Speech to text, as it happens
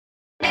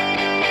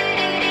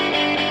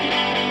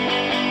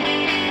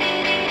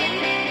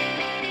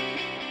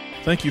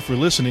Thank you for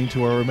listening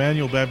to our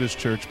Emmanuel Baptist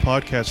Church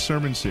podcast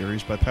sermon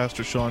series by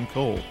Pastor Sean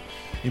Cole.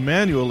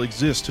 Emmanuel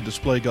exists to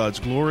display God's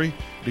glory,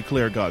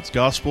 declare God's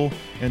gospel,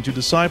 and to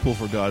disciple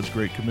for God's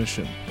Great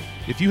Commission.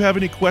 If you have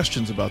any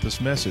questions about this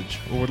message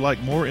or would like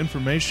more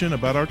information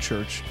about our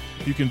church,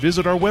 you can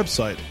visit our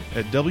website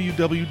at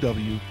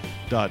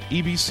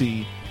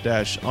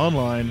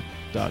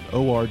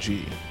www.ebc-online.org.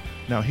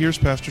 Now here's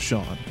Pastor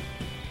Sean.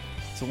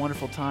 It's a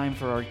wonderful time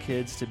for our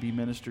kids to be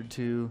ministered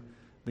to,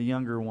 the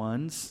younger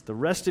ones. The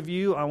rest of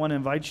you, I want to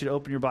invite you to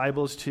open your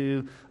Bibles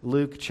to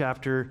Luke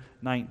chapter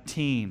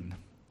 19.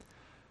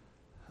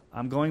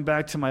 I'm going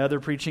back to my other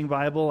preaching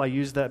Bible. I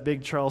used that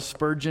big Charles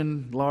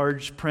Spurgeon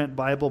large print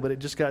Bible, but it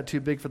just got too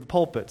big for the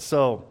pulpit.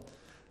 So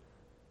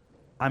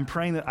I'm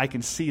praying that I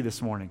can see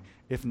this morning.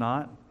 If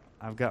not,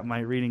 I've got my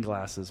reading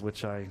glasses,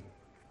 which I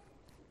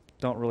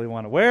don't really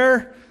want to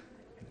wear.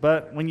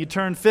 But when you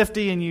turn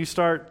 50 and you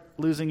start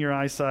losing your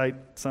eyesight,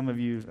 some of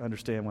you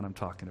understand what I'm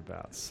talking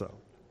about. So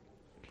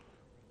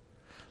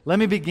let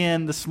me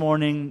begin this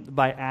morning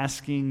by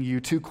asking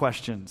you two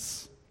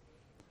questions.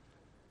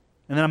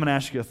 And then I'm going to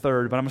ask you a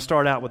third, but I'm going to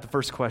start out with the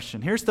first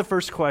question. Here's the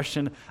first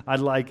question I'd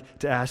like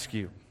to ask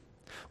you.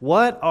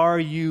 What are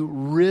you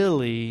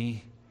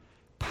really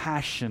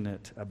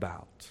passionate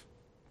about?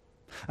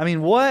 I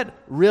mean, what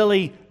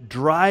really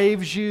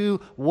drives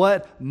you?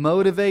 What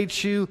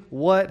motivates you?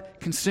 What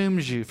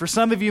consumes you? For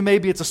some of you,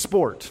 maybe it's a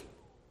sport.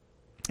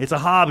 It's a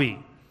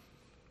hobby.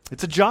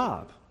 It's a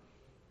job.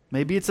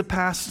 Maybe it's a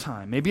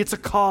pastime. Maybe it's a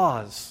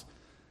cause.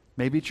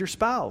 Maybe it's your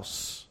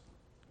spouse,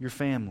 your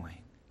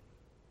family.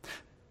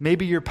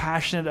 Maybe you're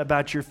passionate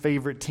about your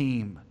favorite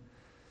team.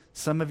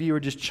 Some of you are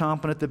just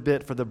chomping at the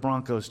bit for the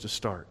Broncos to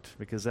start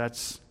because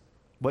that's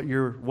what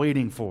you're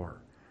waiting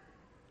for.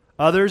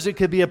 Others, it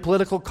could be a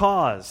political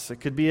cause. It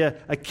could be a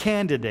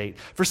candidate.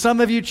 For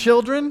some of you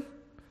children,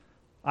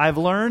 I've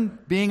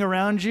learned being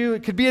around you,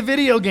 it could be a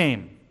video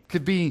game. It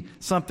could be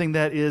something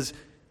that is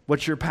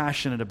what you're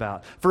passionate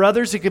about. For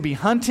others, it could be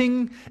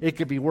hunting, it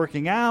could be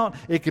working out,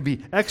 it could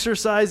be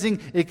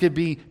exercising, it could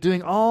be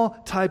doing all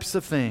types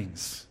of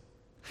things.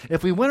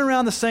 If we went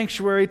around the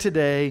sanctuary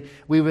today,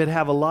 we would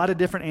have a lot of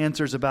different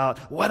answers about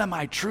what am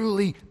I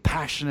truly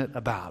passionate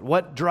about?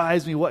 What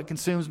drives me? What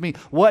consumes me?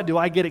 What do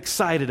I get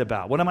excited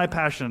about? What am I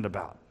passionate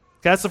about?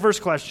 Okay, that's the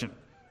first question.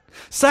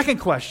 Second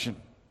question.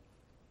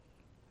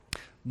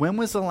 When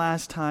was the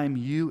last time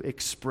you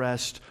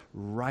expressed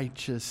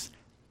righteous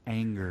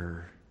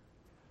anger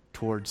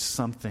towards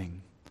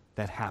something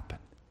that happened?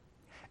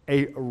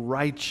 A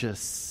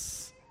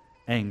righteous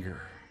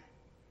anger.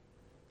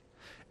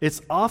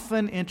 It's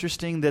often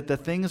interesting that the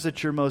things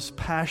that you're most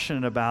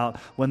passionate about,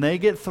 when they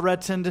get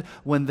threatened,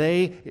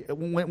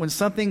 when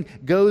something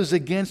goes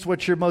against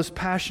what you're most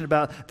passionate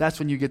about, that's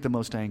when you get the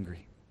most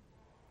angry.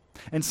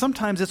 And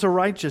sometimes it's a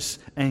righteous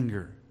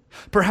anger.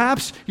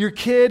 Perhaps your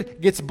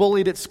kid gets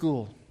bullied at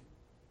school.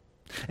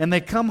 And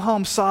they come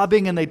home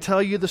sobbing and they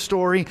tell you the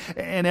story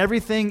and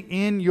everything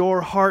in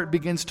your heart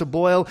begins to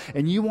boil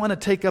and you want to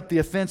take up the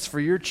offense for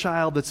your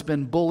child that's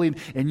been bullied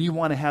and you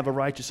want to have a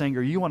righteous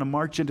anger. You want to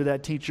march into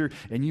that teacher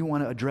and you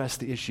want to address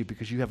the issue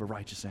because you have a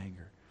righteous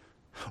anger.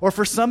 Or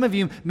for some of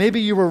you,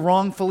 maybe you were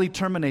wrongfully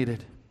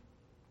terminated.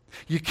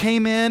 You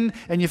came in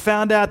and you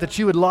found out that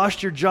you had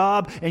lost your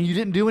job and you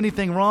didn't do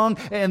anything wrong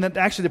and that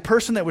actually the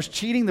person that was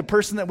cheating, the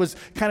person that was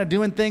kind of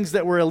doing things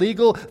that were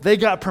illegal, they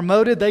got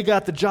promoted, they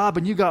got the job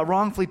and you got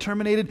wrongfully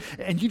terminated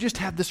and you just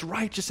have this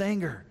righteous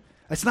anger.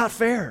 It's not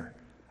fair.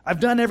 I've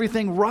done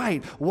everything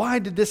right. Why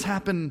did this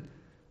happen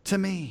to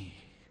me?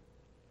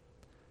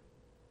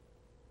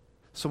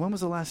 So when was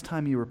the last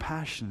time you were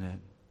passionate?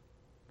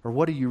 Or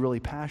what are you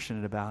really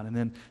passionate about? And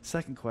then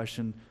second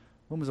question,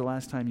 when was the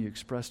last time you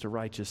expressed a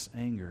righteous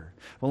anger?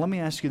 Well, let me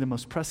ask you the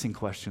most pressing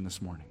question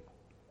this morning.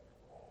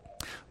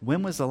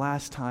 When was the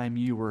last time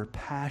you were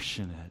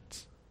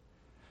passionate,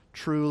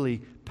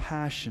 truly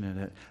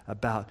passionate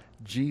about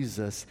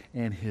Jesus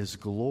and His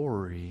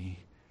glory,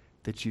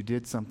 that you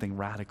did something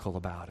radical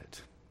about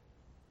it?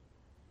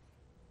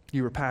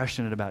 You were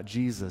passionate about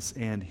Jesus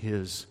and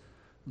His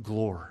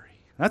glory.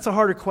 That's a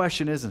harder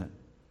question, isn't it?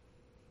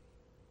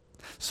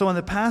 So in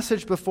the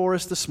passage before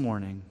us this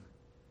morning,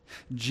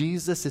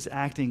 Jesus is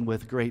acting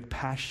with great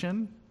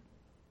passion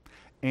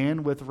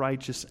and with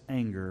righteous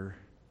anger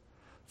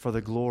for the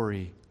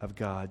glory of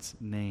God's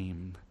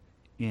name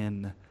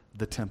in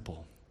the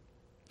temple.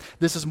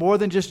 This is more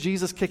than just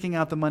Jesus kicking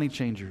out the money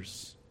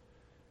changers.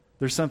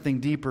 There's something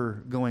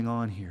deeper going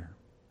on here.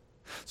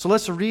 So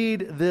let's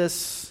read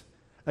this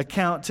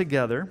account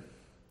together.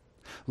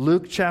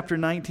 Luke chapter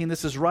 19.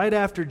 This is right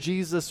after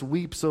Jesus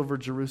weeps over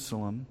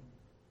Jerusalem.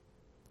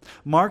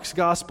 Mark's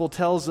gospel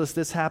tells us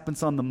this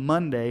happens on the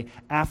Monday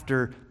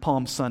after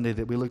Palm Sunday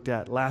that we looked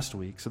at last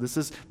week. So this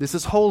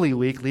is Holy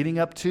Week leading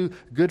up to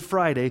Good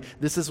Friday.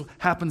 This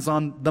happens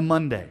on the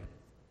Monday.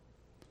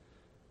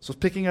 So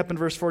picking up in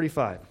verse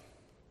 45.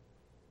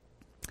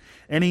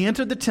 And he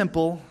entered the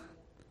temple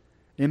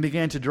and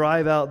began to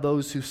drive out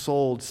those who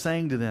sold,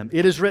 saying to them,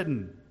 "It is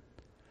written,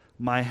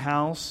 my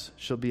house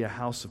shall be a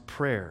house of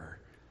prayer,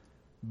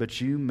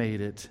 but you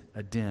made it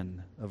a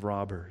den of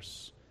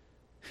robbers."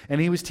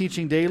 And he was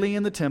teaching daily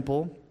in the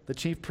temple. The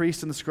chief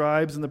priests and the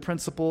scribes and the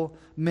principal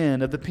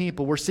men of the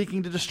people were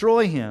seeking to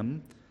destroy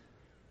him,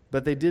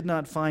 but they did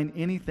not find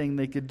anything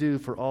they could do,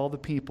 for all the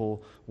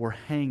people were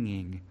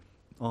hanging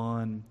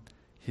on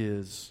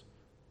his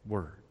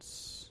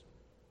words.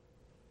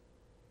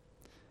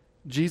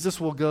 Jesus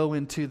will go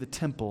into the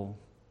temple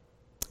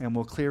and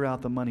will clear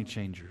out the money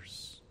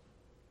changers.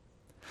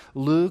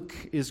 Luke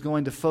is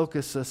going to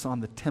focus us on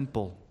the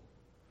temple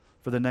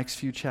for the next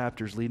few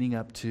chapters leading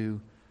up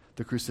to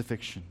the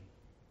crucifixion.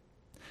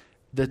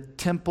 The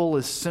temple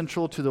is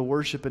central to the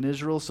worship in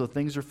Israel, so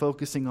things are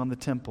focusing on the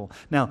temple.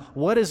 Now,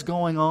 what is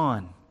going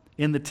on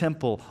in the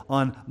temple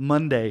on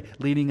Monday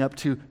leading up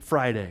to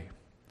Friday?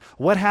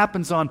 What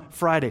happens on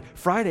Friday?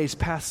 Friday's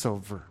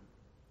Passover.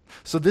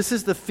 So this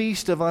is the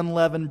Feast of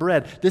Unleavened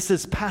Bread. This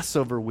is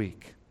Passover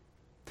week.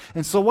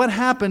 And so what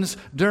happens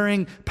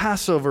during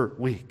Passover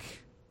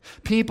week?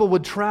 People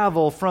would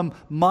travel from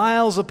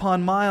miles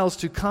upon miles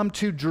to come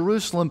to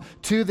Jerusalem,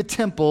 to the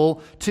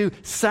temple, to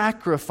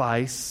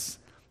sacrifice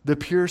the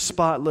pure,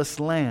 spotless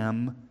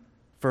lamb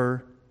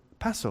for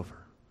Passover.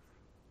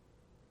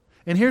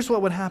 And here's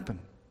what would happen.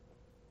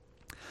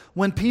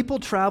 When people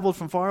traveled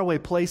from faraway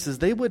places,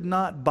 they would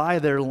not buy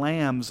their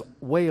lambs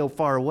way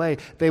far away.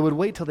 They would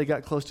wait till they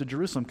got close to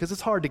Jerusalem, because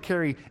it's hard to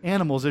carry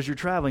animals as you're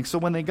traveling. So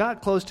when they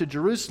got close to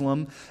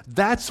Jerusalem,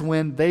 that's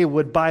when they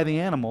would buy the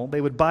animal.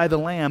 They would buy the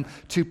lamb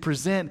to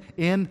present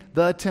in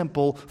the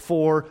temple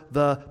for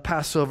the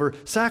Passover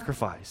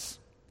sacrifice.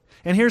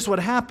 And here's what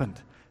happened.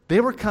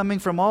 They were coming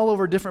from all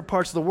over different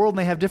parts of the world, and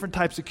they have different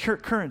types of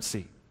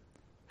currency.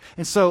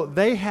 And so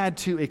they had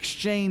to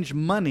exchange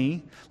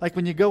money. Like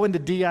when you go into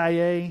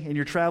DIA and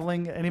you're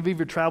traveling, any of you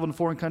have traveled in a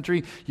foreign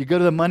country, you go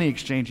to the money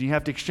exchange and you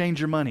have to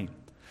exchange your money.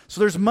 So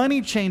there's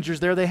money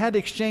changers there. They had to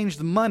exchange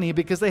the money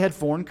because they had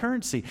foreign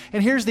currency.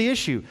 And here's the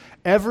issue.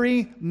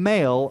 Every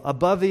male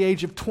above the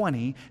age of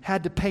 20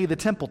 had to pay the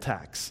temple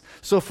tax.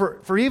 So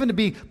for even to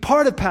be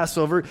part of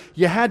Passover,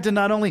 you had to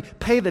not only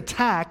pay the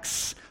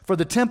tax for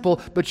the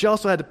temple, but you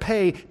also had to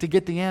pay to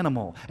get the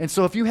animal. And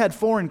so if you had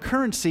foreign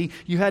currency,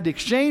 you had to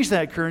exchange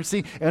that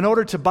currency in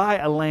order to buy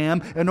a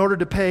lamb, in order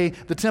to pay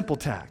the temple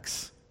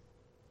tax.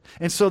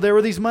 And so there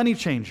were these money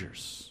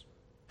changers,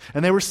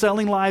 and they were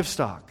selling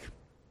livestock.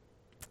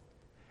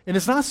 And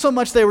it's not so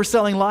much they were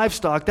selling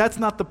livestock, that's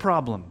not the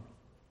problem.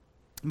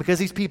 Because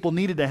these people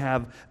needed to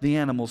have the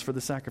animals for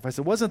the sacrifice.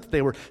 It wasn't that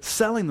they were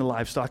selling the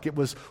livestock, it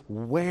was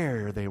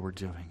where they were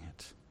doing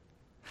it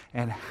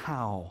and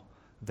how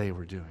they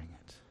were doing it.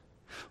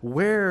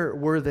 Where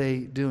were they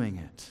doing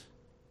it?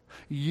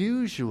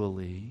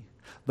 Usually,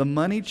 the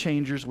money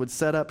changers would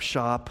set up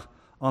shop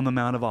on the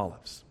Mount of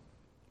Olives.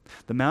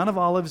 The Mount of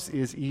Olives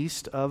is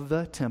east of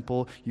the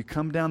temple. You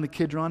come down the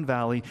Kidron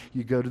Valley,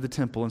 you go to the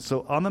temple. And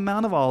so on the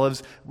Mount of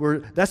Olives,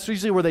 that's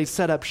usually where they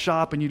set up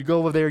shop, and you'd go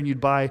over there and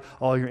you'd buy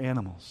all your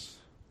animals.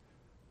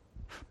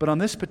 But on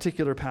this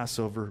particular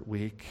Passover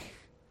week,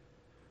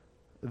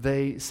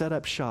 they set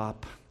up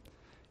shop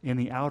in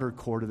the outer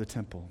court of the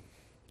temple.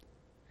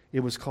 It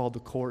was called the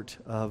Court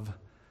of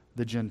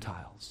the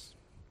Gentiles.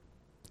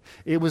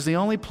 It was the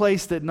only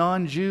place that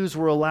non-Jews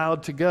were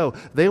allowed to go.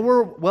 They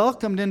were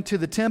welcomed into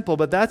the temple,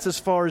 but that's as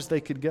far as they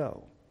could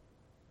go.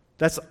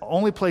 That's the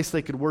only place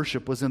they could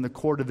worship, was in the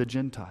Court of the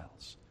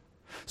Gentiles.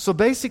 So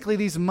basically,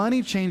 these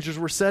money changers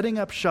were setting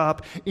up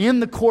shop in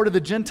the Court of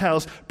the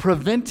Gentiles,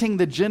 preventing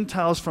the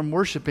Gentiles from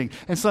worshiping.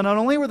 And so not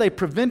only were they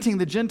preventing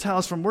the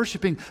Gentiles from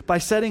worshiping by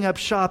setting up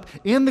shop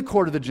in the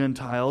Court of the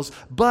Gentiles,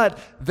 but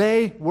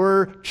they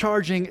were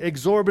charging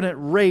exorbitant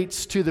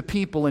rates to the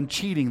people and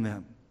cheating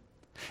them.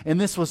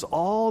 And this was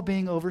all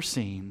being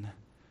overseen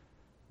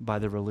by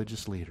the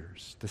religious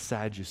leaders, the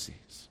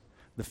Sadducees,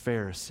 the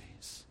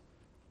Pharisees.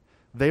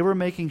 They were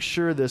making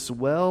sure this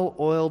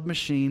well-oiled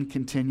machine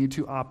continued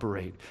to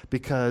operate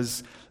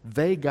because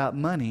they got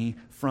money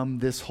from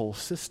this whole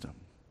system.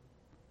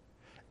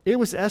 It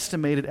was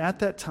estimated at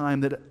that time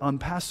that on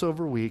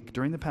Passover week,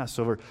 during the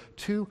Passover,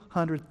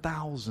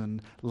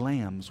 200,000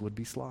 lambs would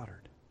be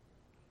slaughtered.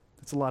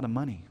 That's a lot of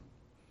money.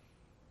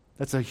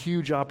 That's a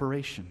huge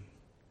operation.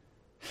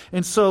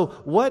 And so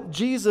what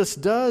Jesus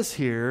does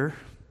here,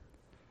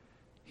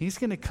 he's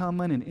going to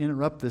come in and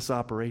interrupt this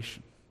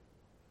operation.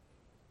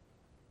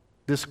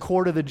 This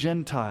court of the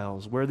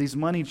Gentiles, where these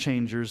money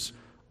changers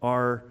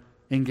are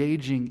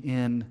engaging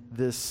in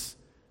this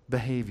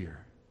behavior.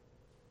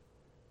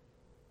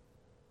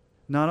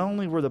 Not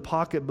only were the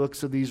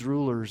pocketbooks of these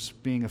rulers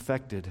being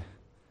affected,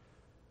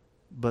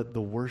 but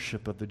the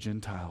worship of the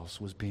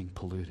Gentiles was being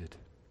polluted.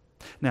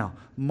 Now,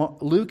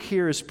 Luke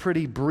here is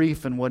pretty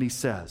brief in what he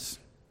says.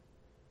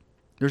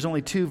 There's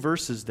only 2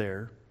 verses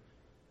there.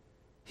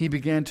 He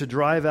began to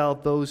drive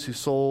out those who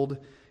sold,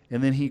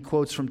 and then he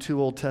quotes from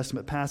 2 Old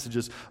Testament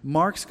passages.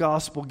 Mark's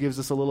gospel gives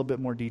us a little bit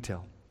more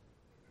detail.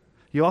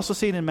 You also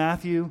see it in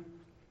Matthew.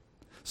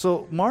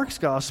 So Mark's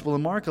gospel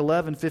in Mark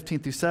 11, 15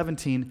 through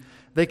 17,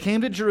 they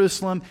came to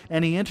Jerusalem,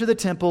 and he entered the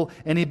temple,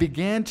 and he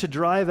began to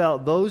drive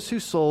out those who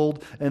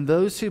sold and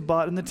those who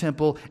bought in the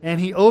temple, and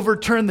he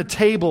overturned the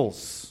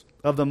tables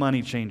of the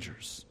money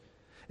changers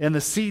and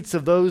the seats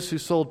of those who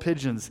sold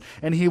pigeons,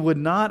 and he would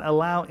not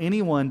allow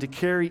anyone to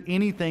carry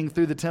anything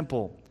through the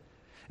temple.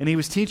 And he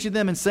was teaching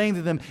them and saying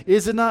to them,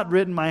 "Is it not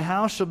written, my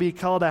house shall be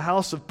called a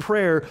house of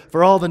prayer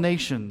for all the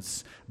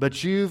nations,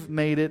 but you've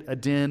made it a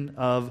den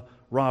of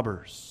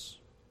robbers"?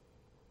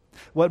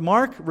 What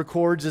Mark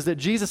records is that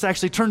Jesus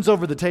actually turns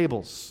over the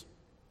tables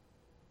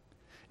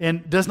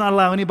and does not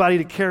allow anybody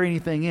to carry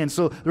anything in.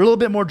 So there's a little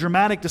bit more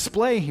dramatic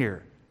display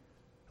here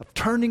of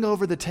turning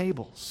over the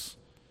tables.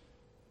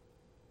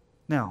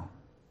 Now,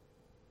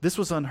 this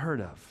was unheard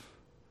of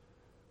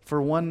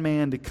for one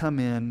man to come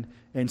in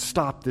and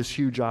stop this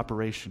huge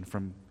operation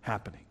from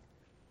happening.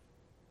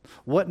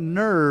 What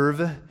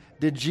nerve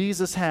did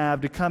Jesus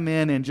have to come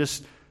in and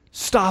just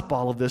stop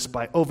all of this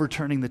by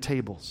overturning the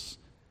tables?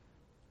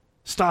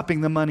 Stopping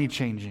the money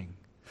changing,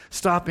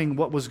 stopping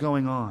what was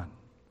going on.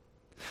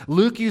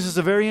 Luke uses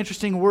a very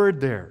interesting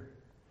word there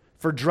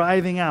for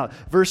driving out.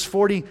 Verse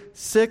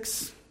 45,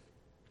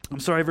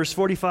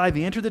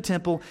 he entered the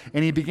temple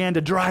and he began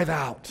to drive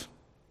out.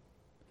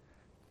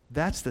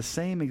 That's the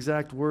same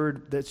exact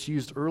word that's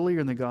used earlier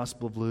in the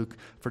Gospel of Luke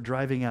for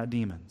driving out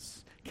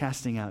demons,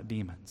 casting out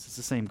demons. It's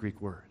the same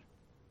Greek word.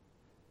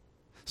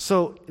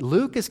 So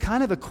Luke is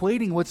kind of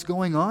equating what's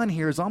going on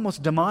here as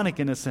almost demonic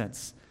in a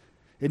sense.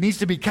 It needs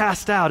to be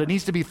cast out. It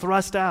needs to be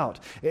thrust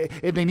out.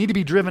 They need to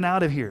be driven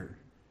out of here.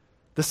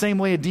 The same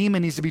way a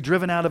demon needs to be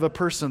driven out of a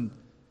person.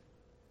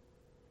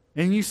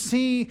 And you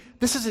see,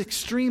 this is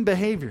extreme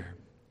behavior.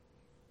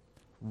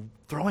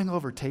 Throwing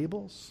over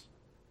tables,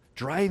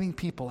 driving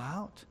people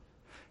out,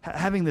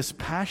 having this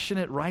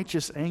passionate,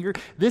 righteous anger.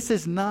 This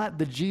is not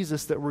the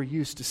Jesus that we're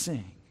used to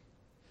seeing.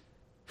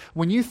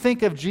 When you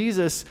think of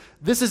Jesus,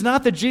 this is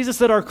not the Jesus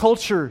that our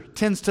culture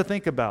tends to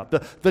think about.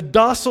 The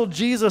docile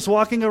Jesus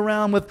walking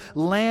around with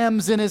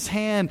lambs in his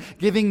hand,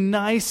 giving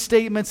nice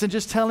statements and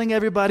just telling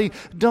everybody,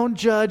 don't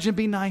judge and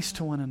be nice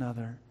to one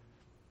another.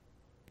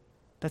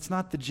 That's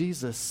not the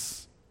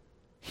Jesus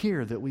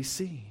here that we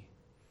see.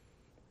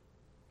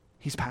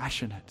 He's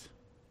passionate.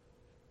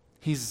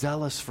 He's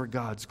zealous for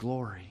God's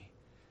glory.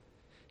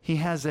 He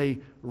has a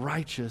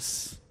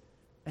righteous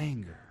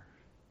anger.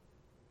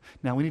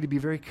 Now, we need to be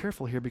very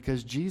careful here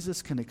because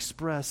Jesus can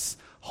express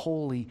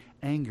holy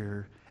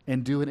anger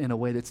and do it in a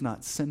way that's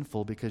not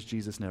sinful because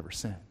Jesus never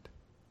sinned.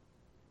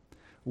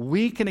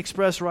 We can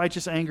express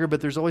righteous anger,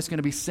 but there's always going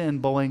to be sin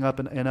blowing up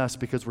in us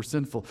because we're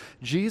sinful.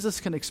 Jesus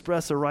can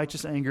express a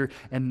righteous anger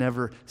and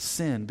never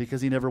sin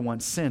because he never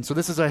once sinned. So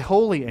this is a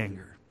holy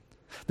anger.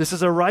 This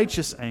is a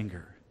righteous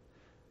anger.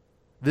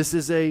 This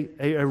is a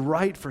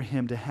right for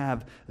him to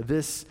have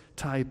this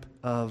type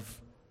of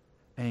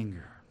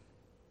anger.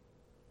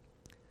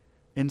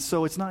 And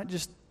so it's not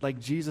just like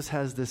Jesus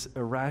has this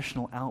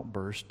irrational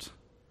outburst.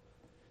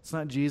 It's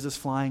not Jesus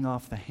flying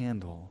off the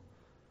handle.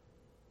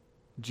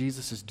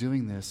 Jesus is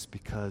doing this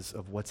because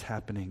of what's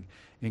happening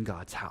in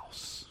God's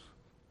house.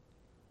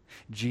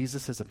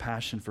 Jesus has a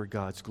passion for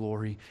God's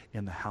glory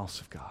in the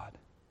house of God.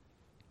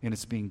 And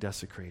it's being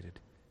desecrated.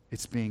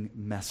 It's being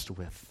messed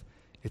with.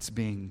 It's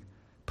being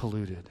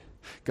polluted.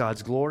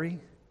 God's glory,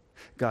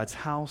 God's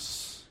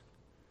house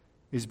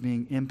is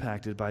being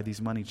impacted by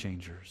these money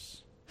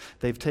changers.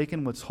 They've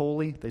taken what's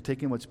holy, they've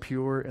taken what's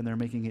pure, and they're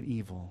making it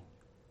evil.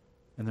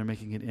 And they're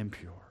making it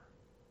impure.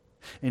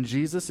 And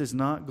Jesus is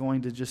not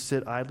going to just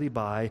sit idly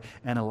by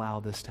and allow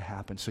this to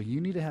happen. So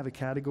you need to have a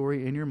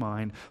category in your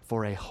mind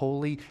for a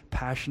holy,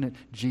 passionate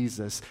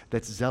Jesus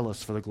that's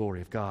zealous for the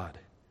glory of God.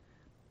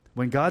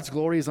 When God's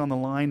glory is on the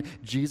line,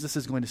 Jesus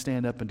is going to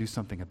stand up and do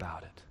something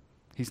about it.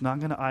 He's not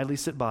going to idly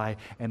sit by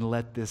and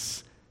let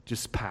this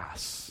just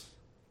pass.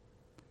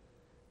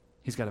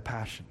 He's got a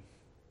passion,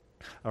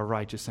 a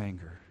righteous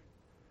anger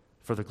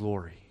for the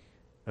glory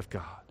of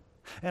God.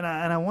 And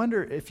I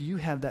wonder if you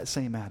have that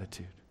same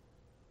attitude.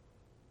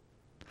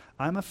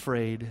 I'm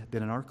afraid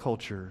that in our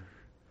culture,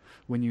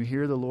 when you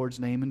hear the Lord's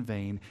name in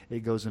vain,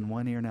 it goes in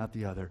one ear and out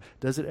the other.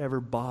 Does it ever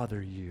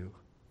bother you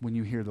when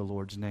you hear the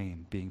Lord's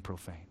name being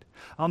profaned?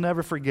 I'll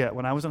never forget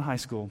when I was in high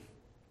school,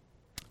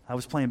 I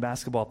was playing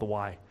basketball at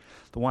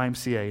the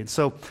YMCA. And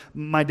so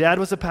my dad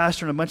was a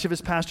pastor and a bunch of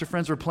his pastor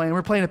friends were playing. We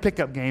were playing a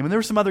pickup game and there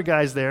were some other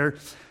guys there.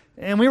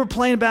 And we were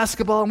playing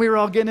basketball and we were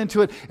all getting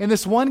into it. And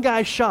this one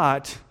guy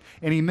shot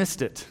and he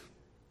missed it.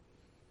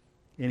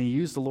 And he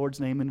used the Lord's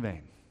name in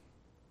vain.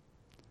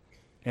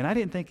 And I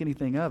didn't think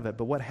anything of it,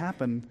 but what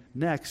happened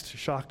next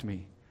shocked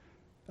me.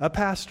 A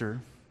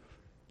pastor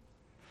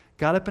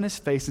got up in his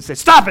face and said,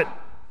 "Stop it!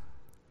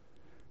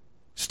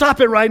 Stop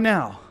it right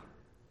now.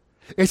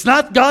 It's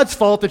not God's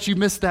fault that you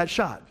missed that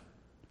shot.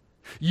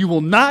 You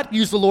will not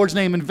use the Lord's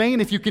name in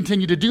vain. If you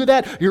continue to do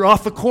that, you're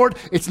off the court.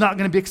 It's not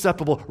going to be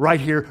acceptable right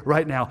here,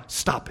 right now.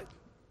 Stop it."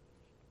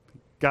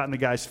 Got in the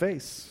guy's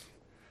face.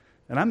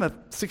 And I'm a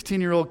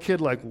 16-year-old kid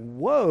like,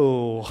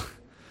 whoa.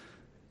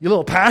 You a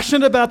little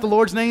passionate about the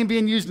Lord's name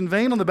being used in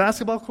vain on the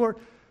basketball court?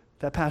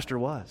 That pastor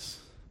was.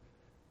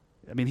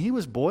 I mean, he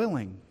was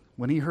boiling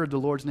when he heard the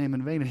Lord's name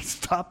in vain, and he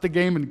stopped the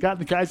game and got in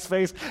the guy's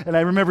face. And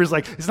I remember he's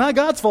like, it's not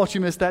God's fault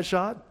you missed that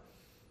shot.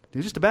 It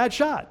was just a bad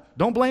shot.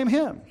 Don't blame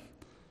him.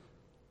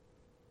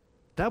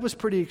 That was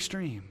pretty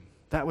extreme.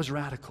 That was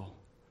radical.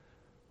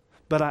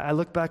 But I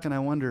look back and I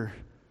wonder,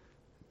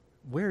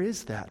 where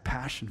is that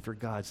passion for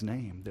God's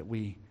name that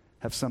we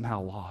have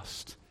somehow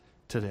lost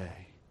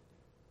today?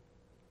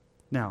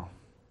 Now,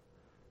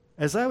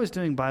 as I was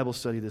doing Bible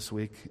study this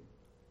week,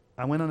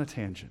 I went on a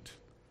tangent.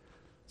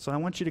 So I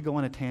want you to go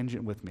on a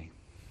tangent with me.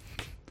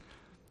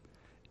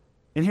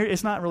 And here,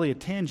 it's not really a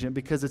tangent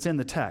because it's in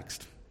the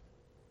text.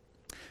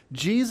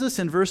 Jesus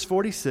in verse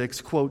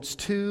 46 quotes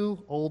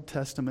two Old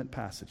Testament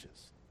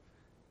passages.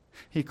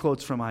 He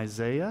quotes from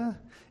Isaiah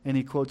and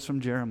he quotes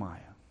from Jeremiah.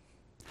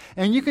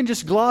 And you can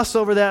just gloss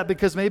over that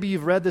because maybe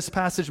you've read this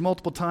passage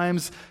multiple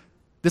times.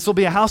 This will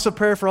be a house of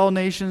prayer for all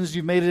nations.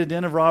 You've made it a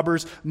den of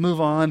robbers. Move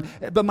on.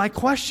 But my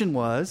question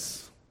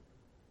was,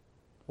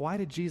 why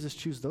did Jesus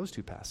choose those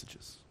two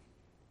passages?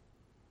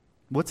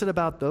 What's it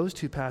about those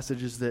two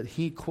passages that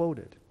he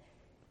quoted?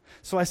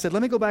 So I said,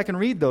 let me go back and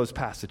read those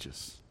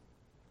passages.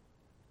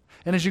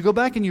 And as you go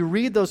back and you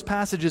read those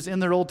passages in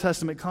their Old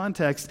Testament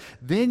context,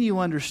 then you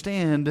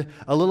understand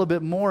a little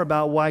bit more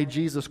about why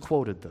Jesus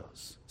quoted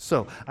those.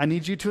 So I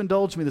need you to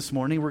indulge me this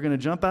morning. We're going to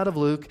jump out of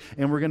Luke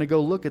and we're going to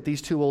go look at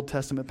these two Old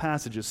Testament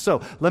passages.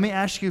 So let me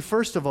ask you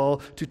first of all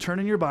to turn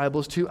in your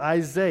Bibles to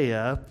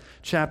Isaiah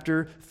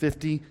chapter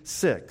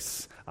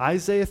 56.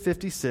 Isaiah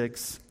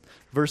 56,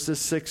 verses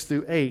 6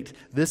 through 8.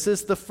 This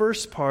is the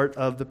first part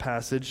of the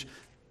passage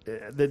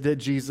that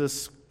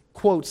Jesus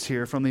quotes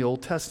here from the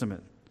Old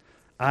Testament.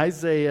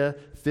 Isaiah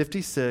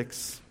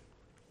 56,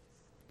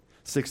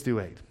 6 through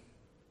 8.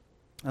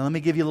 Now let me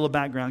give you a little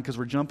background because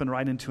we're jumping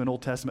right into an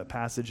Old Testament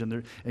passage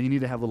and you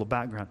need to have a little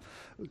background.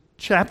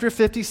 Chapter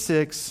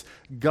 56,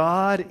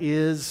 God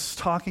is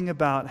talking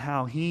about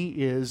how he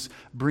is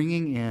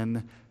bringing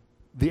in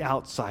the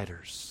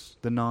outsiders,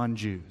 the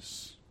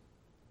non-Jews.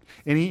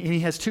 And he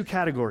has two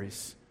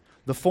categories,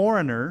 the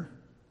foreigner,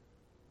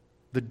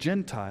 the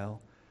Gentile,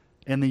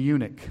 and the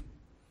eunuch.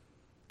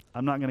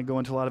 I'm not going to go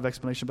into a lot of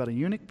explanation about a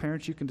eunuch.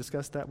 Parents, you can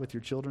discuss that with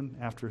your children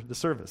after the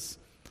service.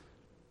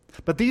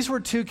 But these were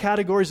two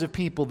categories of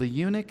people, the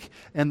eunuch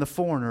and the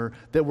foreigner,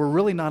 that were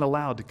really not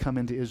allowed to come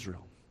into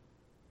Israel.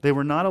 They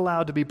were not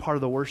allowed to be part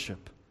of the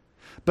worship.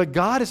 But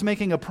God is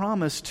making a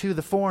promise to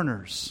the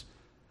foreigners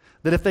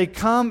that if they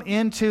come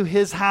into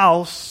his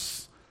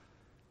house,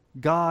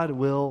 God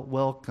will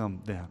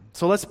welcome them.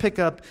 So let's pick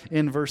up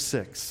in verse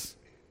 6.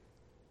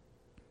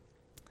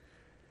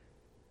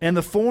 And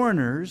the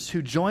foreigners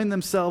who join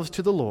themselves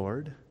to the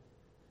Lord,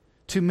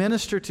 to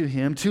minister to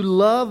him, to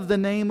love the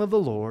name of the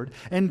Lord,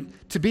 and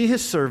to be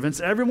his servants,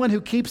 everyone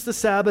who keeps the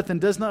Sabbath and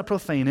does not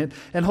profane it,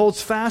 and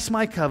holds fast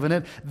my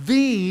covenant,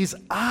 these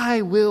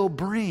I will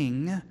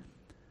bring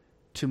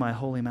to my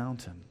holy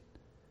mountain,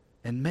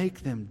 and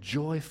make them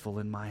joyful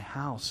in my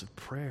house of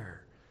prayer.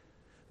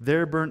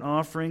 Their burnt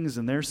offerings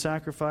and their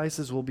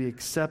sacrifices will be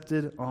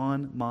accepted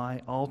on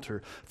my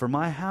altar. For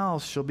my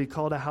house shall be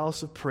called a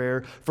house of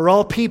prayer for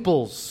all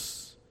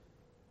peoples.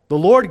 The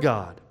Lord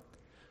God,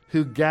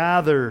 who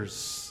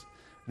gathers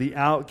the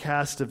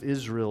outcast of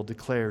Israel,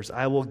 declares,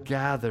 I will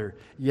gather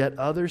yet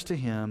others to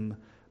him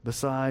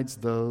besides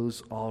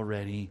those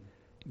already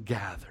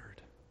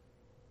gathered.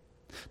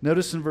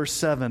 Notice in verse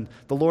 7,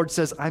 the Lord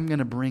says, I'm going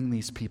to bring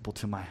these people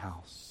to my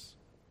house.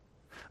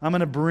 I'm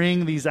going to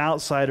bring these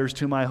outsiders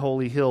to my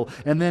holy hill.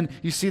 And then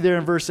you see there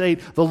in verse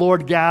 8, the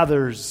Lord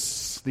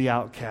gathers the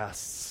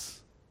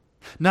outcasts.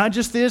 Not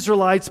just the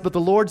Israelites, but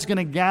the Lord's going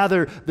to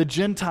gather the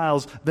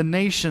Gentiles, the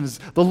nations.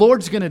 The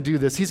Lord's going to do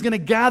this. He's going to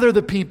gather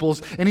the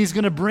peoples, and he's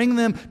going to bring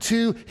them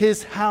to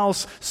his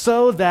house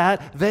so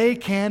that they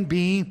can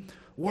be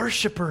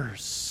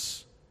worshipers.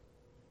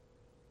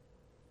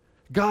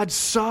 God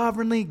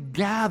sovereignly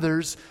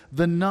gathers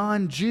the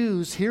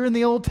non-Jews here in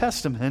the Old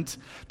Testament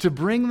to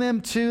bring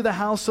them to the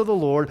house of the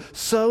Lord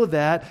so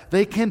that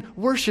they can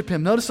worship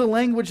him. Notice the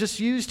language that's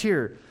used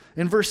here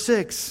in verse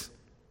 6.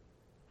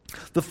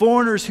 The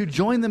foreigners who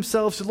join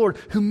themselves to the Lord,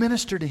 who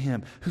minister to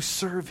him, who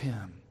serve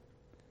him,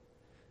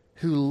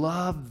 who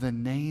love the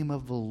name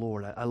of the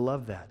Lord. I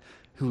love that.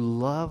 Who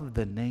love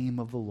the name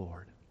of the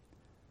Lord.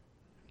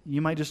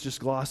 You might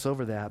just gloss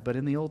over that, but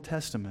in the Old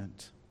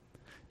Testament,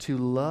 to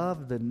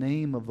love the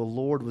name of the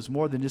Lord was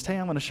more than just, hey,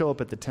 I'm going to show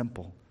up at the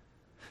temple.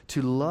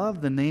 To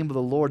love the name of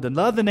the Lord, to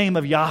love the name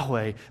of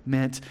Yahweh,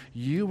 meant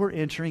you were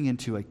entering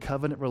into a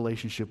covenant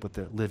relationship with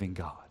the living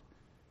God.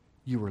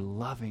 You were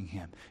loving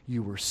him.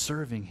 You were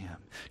serving him.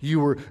 You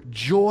were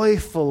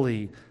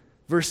joyfully,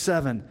 verse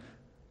 7,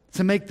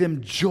 to make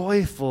them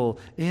joyful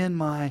in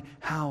my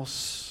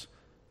house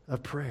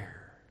of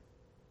prayer.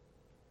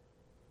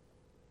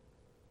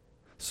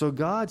 So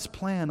God's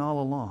plan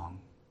all along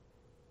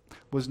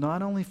was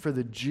not only for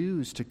the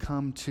Jews to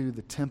come to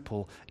the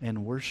temple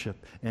and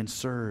worship and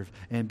serve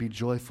and be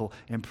joyful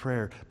in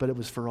prayer, but it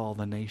was for all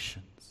the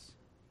nations.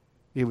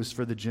 It was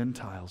for the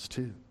Gentiles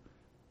too.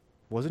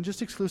 wasn't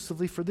just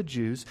exclusively for the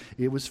Jews,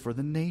 it was for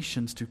the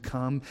nations to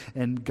come,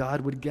 and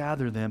God would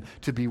gather them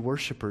to be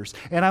worshipers.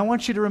 And I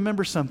want you to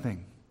remember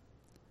something.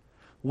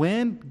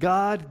 When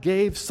God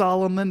gave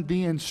Solomon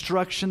the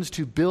instructions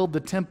to build the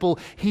temple,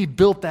 he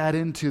built that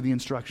into the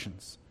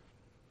instructions.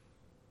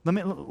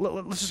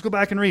 Let's just go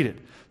back and read it.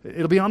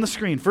 It'll be on the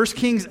screen. 1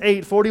 Kings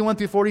 8, 41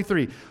 through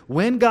 43.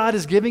 When God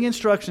is giving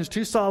instructions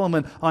to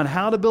Solomon on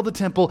how to build the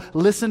temple,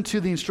 listen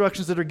to the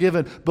instructions that are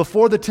given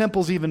before the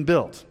temple's even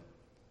built.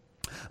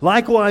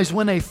 Likewise,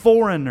 when a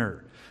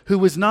foreigner who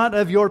was not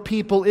of your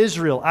people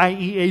Israel,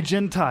 i.e. a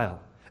Gentile,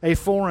 a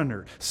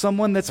foreigner,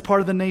 someone that's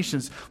part of the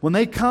nations, when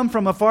they come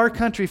from a far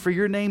country for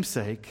your name's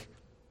sake,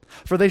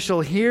 for they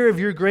shall hear of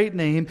your great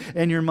name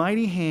and your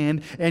mighty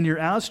hand and your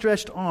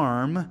outstretched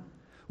arm,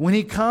 when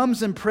he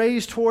comes and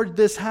prays toward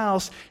this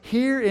house,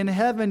 here in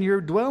heaven your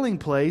dwelling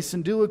place,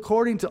 and do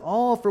according to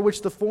all for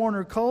which the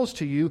foreigner calls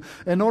to you,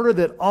 in order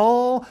that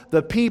all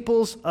the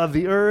peoples of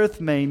the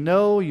earth may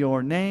know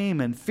your name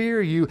and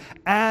fear you,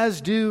 as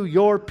do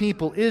your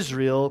people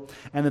Israel,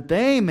 and that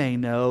they may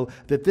know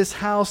that this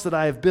house that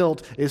I have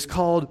built is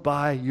called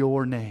by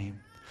your name.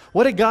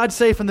 What did God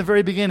say from the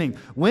very beginning?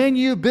 When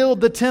you build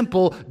the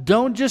temple,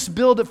 don't just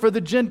build it for the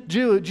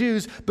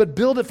Jews, but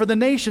build it for the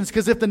nations.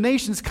 Because if the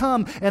nations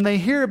come and they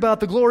hear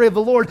about the glory of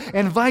the Lord,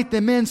 invite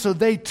them in so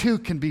they too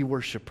can be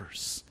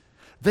worshipers.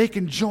 They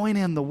can join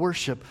in the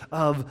worship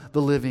of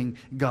the living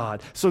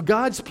God. So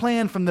God's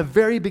plan from the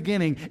very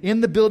beginning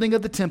in the building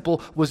of the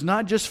temple was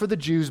not just for the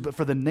Jews, but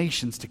for the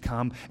nations to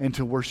come and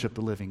to worship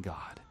the living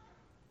God.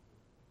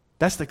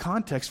 That's the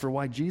context for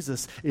why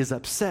Jesus is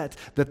upset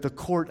that the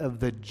court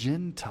of the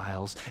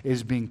Gentiles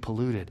is being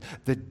polluted.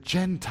 The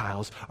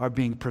Gentiles are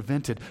being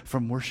prevented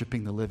from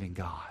worshiping the living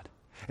God.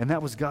 And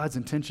that was God's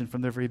intention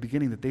from the very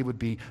beginning, that they would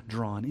be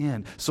drawn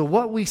in. So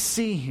what we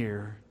see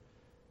here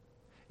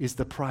is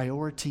the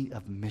priority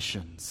of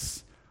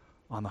missions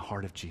on the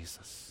heart of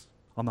Jesus,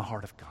 on the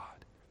heart of God.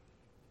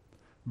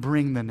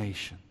 Bring the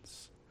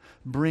nations.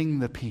 Bring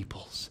the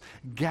peoples.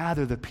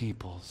 Gather the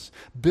peoples.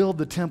 Build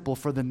the temple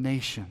for the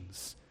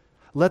nations.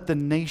 Let the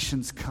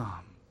nations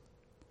come.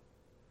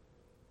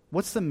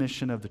 What's the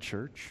mission of the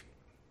church?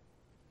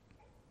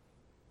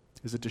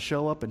 Is it to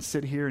show up and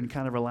sit here and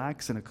kind of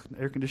relax in an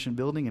air-conditioned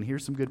building and hear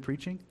some good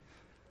preaching?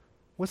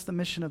 What's the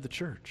mission of the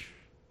church?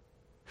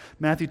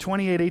 Matthew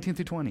 28, 18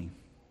 through 20.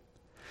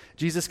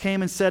 Jesus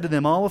came and said to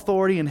them, all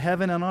authority in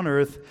heaven and on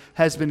earth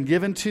has been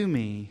given to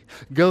me.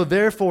 Go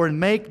therefore and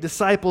make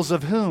disciples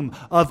of whom?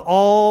 Of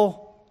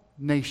all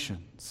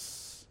nations.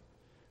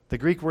 The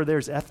Greek word there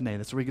is ethne.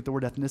 That's where we get the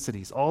word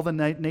ethnicities. All the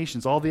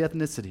nations, all the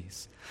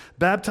ethnicities.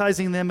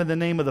 Baptizing them in the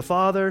name of the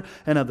Father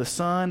and of the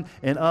Son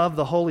and of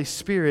the Holy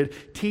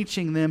Spirit,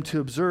 teaching them to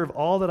observe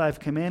all that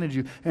I've commanded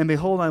you. And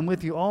behold, I'm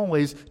with you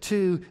always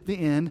to the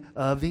end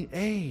of the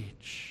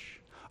age.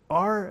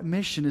 Our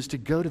mission is to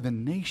go to the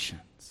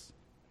nations.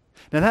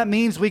 Now that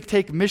means we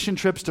take mission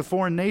trips to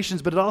foreign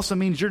nations, but it also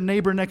means your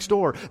neighbor next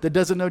door that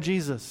doesn't know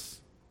Jesus.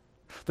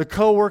 The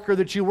coworker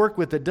that you work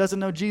with that doesn't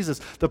know Jesus,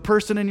 the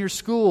person in your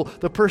school,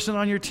 the person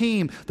on your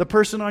team, the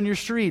person on your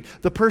street,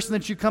 the person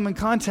that you come in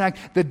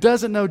contact that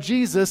doesn't know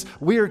Jesus,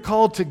 we are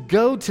called to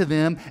go to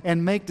them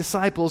and make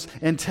disciples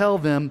and tell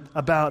them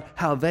about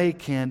how they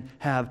can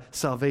have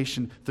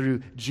salvation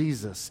through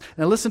Jesus.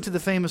 Now listen to the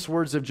famous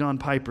words of John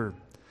Piper.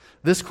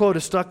 This quote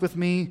has stuck with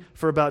me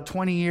for about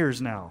 20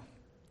 years now.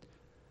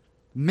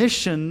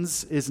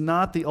 Missions is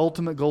not the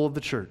ultimate goal of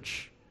the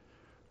church.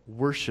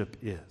 Worship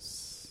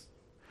is.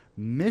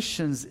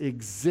 Missions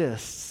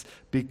exists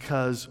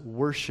because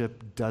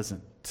worship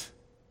doesn't.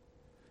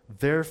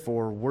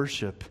 Therefore,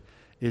 worship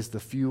is the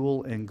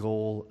fuel and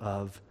goal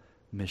of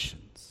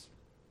missions.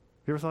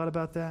 You ever thought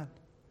about that?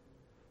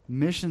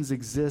 Missions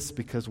exist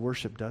because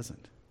worship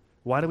doesn't.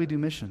 Why do we do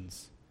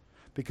missions?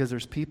 Because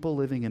there's people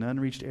living in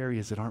unreached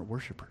areas that aren't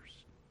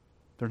worshipers.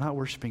 They're not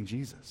worshiping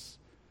Jesus.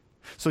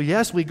 So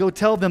yes, we go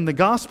tell them the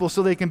gospel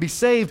so they can be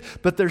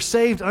saved, but they're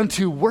saved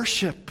unto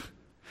worship,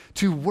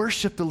 to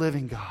worship the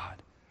living God.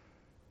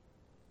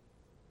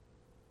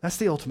 That's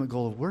the ultimate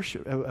goal of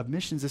worship, of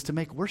missions, is to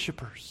make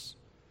worshipers.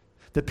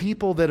 The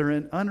people that are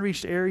in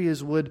unreached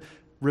areas would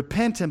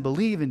repent and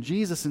believe in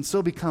Jesus and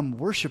so become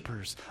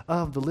worshipers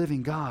of the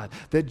living God.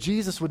 That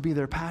Jesus would be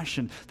their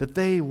passion, that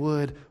they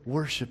would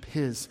worship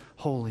His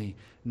holy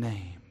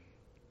name.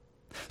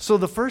 So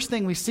the first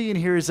thing we see in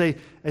here is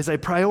a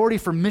priority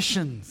for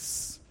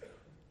missions.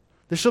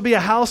 There shall be a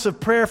house of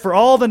prayer for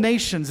all the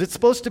nations. It's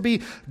supposed to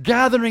be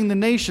gathering the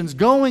nations,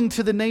 going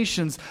to the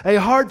nations, a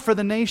heart for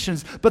the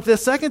nations. But the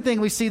second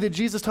thing we see that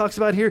Jesus talks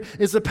about here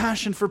is a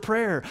passion for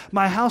prayer.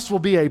 My house will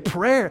be a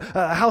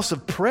house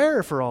of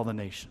prayer for all the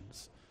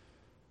nations.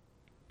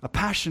 A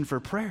passion for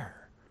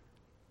prayer.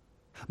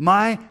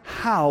 My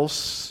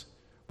house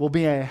will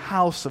be a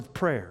house of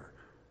prayer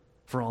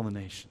for all the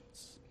nations.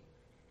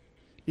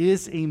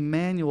 Is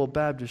Emmanuel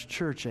Baptist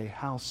Church a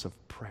house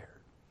of prayer?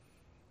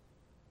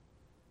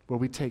 Where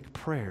we take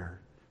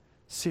prayer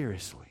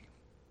seriously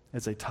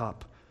as a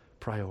top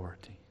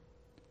priority.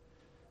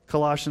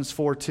 Colossians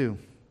 4:2.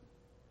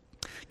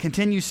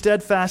 Continue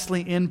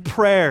steadfastly in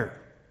prayer.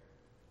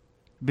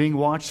 being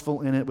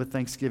watchful in it with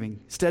thanksgiving.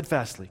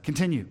 Steadfastly.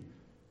 Continue.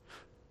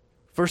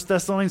 1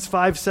 Thessalonians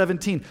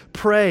 5:17.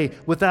 Pray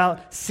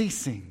without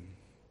ceasing.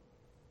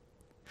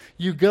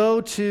 You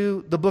go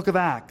to the book of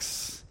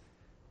Acts,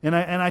 and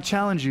I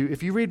challenge you,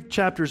 if you read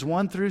chapters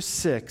 1 through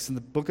 6 in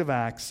the book of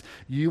Acts,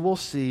 you will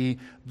see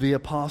the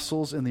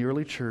apostles in the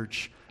early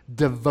church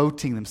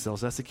devoting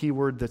themselves. That's the key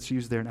word that's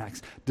used there in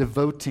Acts.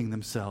 Devoting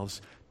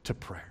themselves to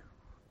prayer.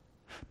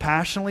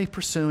 Passionately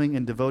pursuing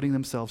and devoting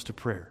themselves to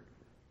prayer.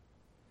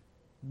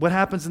 What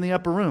happens in the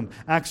upper room?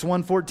 Acts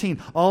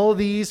 1:14. All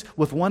these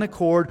with one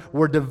accord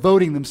were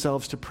devoting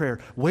themselves to prayer.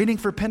 Waiting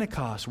for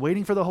Pentecost.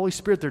 Waiting for the Holy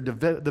Spirit. They're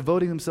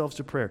devoting themselves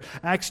to prayer.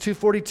 Acts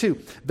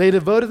 2:42. They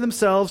devoted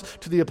themselves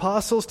to the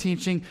apostles'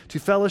 teaching, to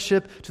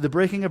fellowship, to the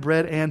breaking of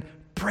bread, and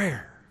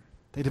prayer.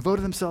 They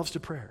devoted themselves to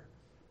prayer.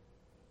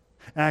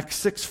 Acts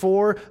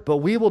 6:4. But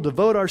we will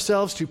devote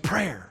ourselves to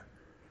prayer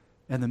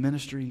and the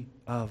ministry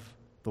of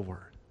the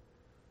word.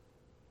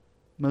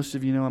 Most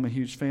of you know I'm a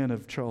huge fan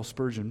of Charles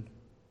Spurgeon,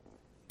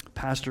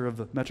 pastor of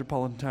the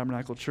Metropolitan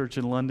Tabernacle Church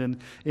in London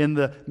in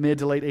the mid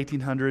to late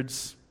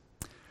 1800s.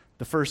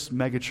 The first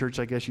mega church,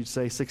 I guess you'd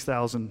say,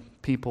 6,000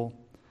 people.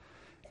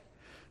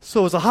 So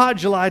it was a hot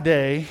July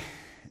day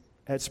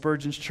at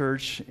Spurgeon's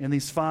church, and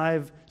these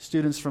 5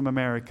 students from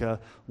America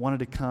wanted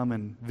to come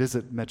and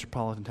visit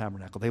Metropolitan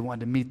Tabernacle. They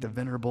wanted to meet the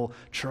venerable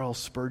Charles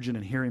Spurgeon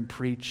and hear him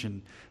preach,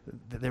 and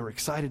they were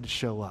excited to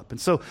show up. And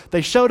so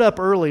they showed up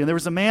early, and there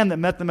was a man that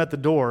met them at the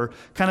door,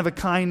 kind of a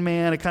kind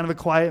man, a kind of a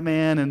quiet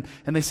man,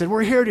 and they said,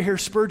 "We're here to hear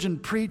Spurgeon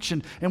preach,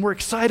 and we're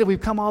excited.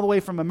 We've come all the way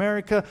from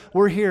America.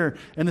 We're here."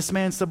 And this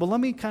man said, "Well, let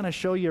me kind of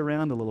show you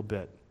around a little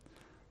bit.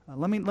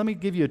 Let me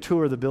give you a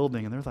tour of the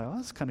building." And they're like, "Oh,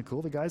 that's kind of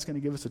cool. The guy's going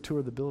to give us a tour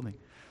of the building."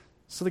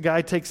 So the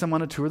guy takes them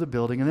on a tour of the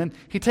building, and then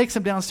he takes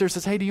them downstairs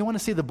and says, "Hey, do you want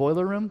to see the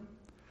boiler room?"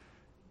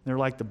 They're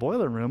like, "The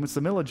boiler room? It's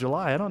the middle of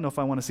July. I don't know if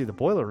I want to see the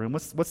boiler room.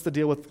 What's the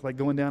deal with like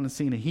going down and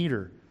seeing a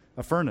heater,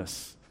 a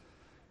furnace?"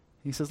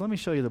 He says, "Let me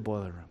show you the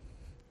boiler room."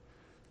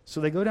 So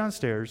they go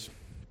downstairs,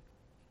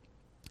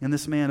 and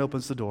this man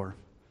opens the door,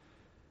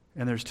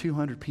 and there's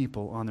 200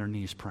 people on their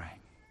knees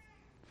praying.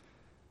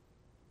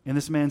 And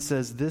this man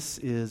says, "This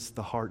is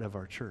the heart of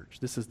our church.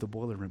 This is the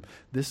boiler room.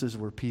 This is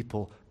where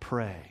people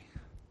pray.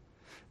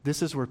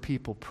 This is where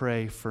people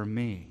pray for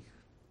me.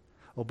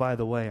 Oh, by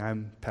the way,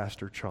 I'm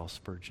Pastor Charles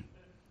Spurgeon.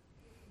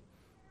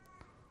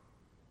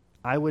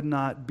 I would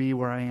not be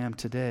where I am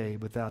today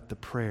without the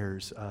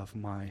prayers of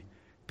my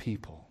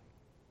people."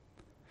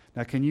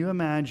 Now, can you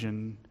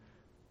imagine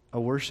a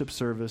worship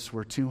service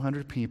where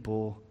 200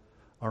 people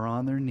are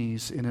on their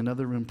knees in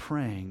another room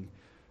praying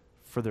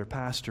for their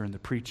pastor and the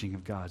preaching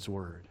of God's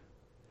word?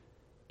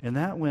 And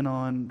that went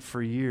on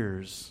for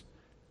years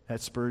at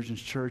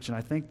Spurgeon's church, and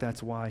I think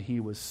that's why he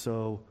was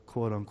so,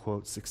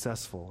 quote-unquote,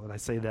 successful. And I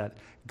say that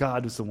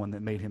God was the one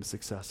that made him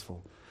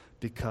successful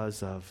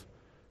because of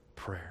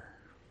prayer.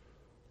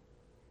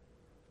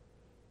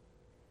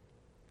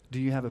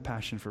 Do you have a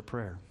passion for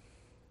prayer?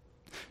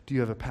 Do you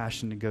have a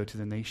passion to go to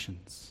the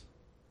nations?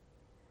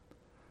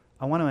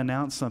 I want to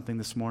announce something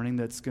this morning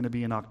that's going to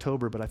be in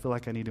October, but I feel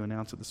like I need to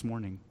announce it this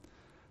morning.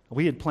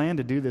 We had planned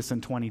to do this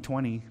in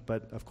 2020,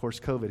 but of course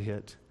COVID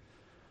hit.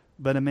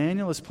 But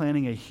Emmanuel is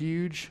planning a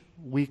huge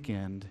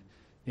weekend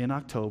in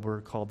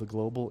October called the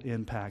Global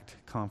Impact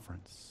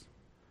Conference.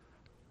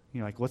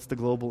 You're like, what's the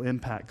Global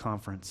Impact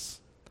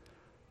Conference?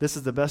 This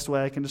is the best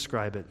way I can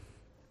describe it.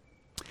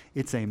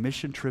 It's a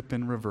mission trip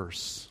in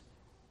reverse.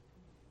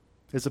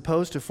 As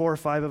opposed to 4 or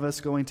 5 of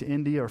us going to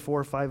India, or 4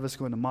 or 5 of us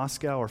going to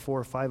Moscow, or 4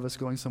 or 5 of us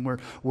going somewhere,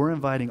 we're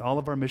inviting all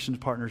of our mission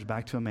partners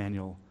back to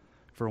Emmanuel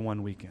for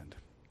one weekend.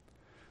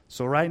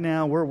 So right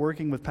now, we're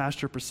working with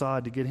Pastor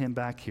Prasad to get him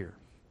back here.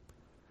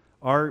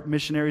 Our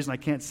missionaries, and I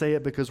can't say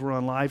it because we're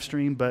on live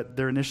stream, but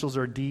their initials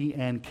are D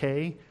and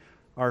K,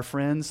 our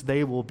friends,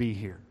 they will be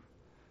here.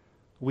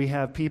 We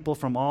have people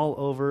from all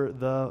over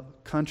the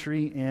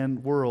country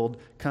and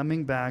world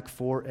coming back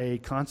for a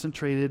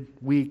concentrated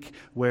week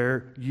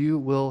where you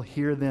will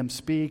hear them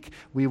speak.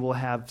 We will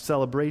have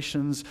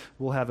celebrations.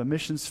 We'll have a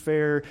missions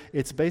fair.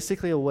 It's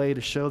basically a way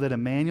to show that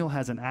Emmanuel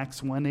has an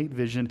Acts 1:8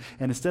 vision,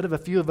 and instead of a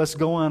few of us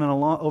going on a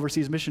long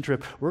overseas mission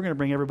trip, we're going to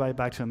bring everybody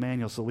back to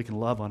Emmanuel so we can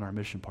love on our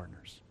mission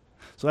partners.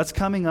 So that's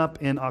coming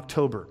up in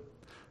October.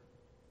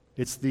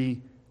 It's the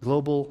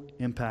Global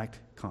Impact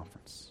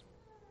Conference.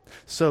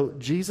 So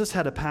Jesus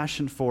had a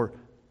passion for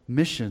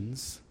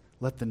missions.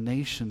 Let the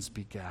nations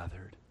be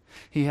gathered.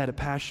 He had a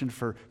passion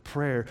for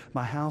prayer.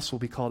 My house will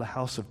be called a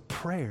house of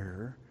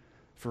prayer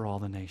for all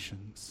the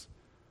nations.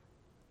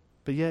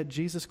 But yet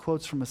Jesus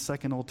quotes from a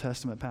second Old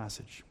Testament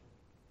passage.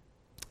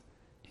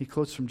 He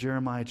quotes from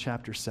Jeremiah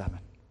chapter 7.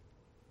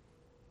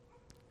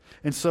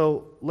 And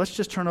so let's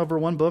just turn over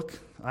one book,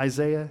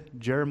 Isaiah,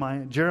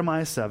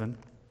 Jeremiah 7.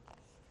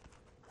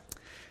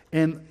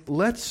 And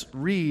let's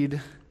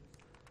read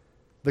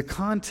the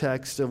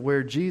context of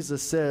where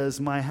Jesus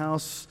says, "My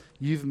house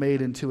you've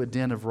made into a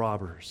den of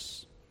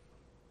robbers."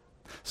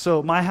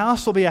 So my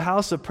house will be a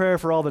house of prayer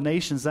for all the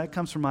nations. That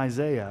comes from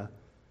Isaiah.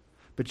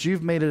 but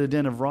you've made it a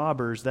den of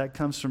robbers. That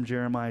comes from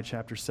Jeremiah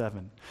chapter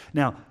 7.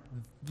 Now,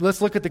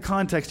 let's look at the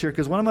context here,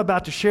 because what I'm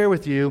about to share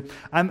with you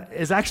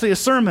is actually a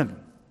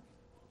sermon.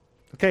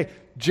 Okay,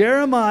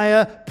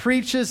 Jeremiah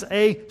preaches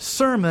a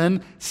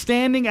sermon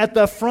standing at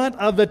the front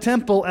of the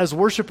temple as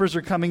worshipers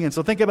are coming in.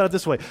 So think about it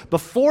this way.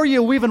 Before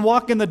you even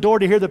walk in the door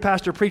to hear the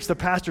pastor preach, the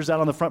pastor's out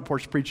on the front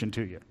porch preaching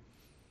to you.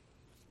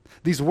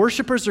 These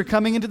worshipers are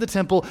coming into the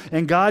temple,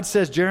 and God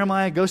says,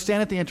 Jeremiah, go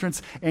stand at the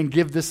entrance and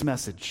give this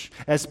message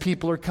as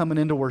people are coming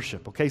into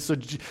worship. Okay, so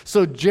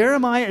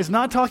Jeremiah is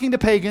not talking to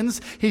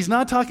pagans. He's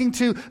not talking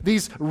to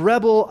these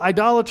rebel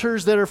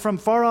idolaters that are from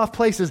far off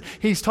places.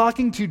 He's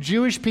talking to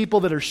Jewish people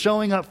that are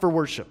showing up for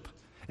worship.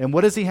 And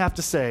what does he have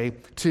to say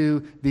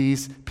to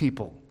these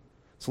people?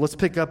 So let's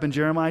pick up in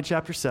Jeremiah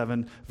chapter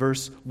 7,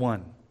 verse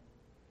 1.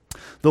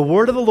 The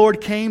word of the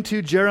Lord came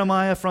to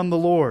Jeremiah from the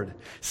Lord.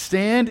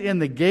 Stand in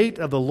the gate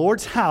of the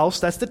Lord's house,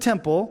 that's the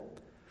temple,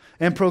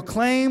 and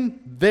proclaim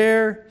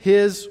there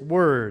his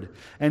word.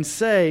 And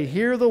say,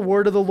 hear the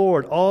word of the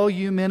Lord, all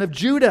you men of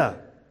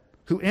Judah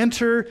who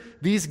enter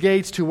these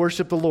gates to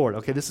worship the Lord.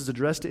 Okay, this is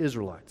addressed to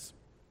Israelites.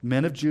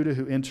 Men of Judah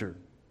who enter.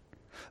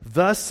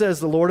 Thus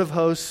says the Lord of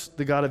hosts,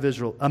 the God of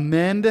Israel,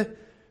 amend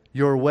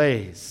your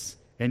ways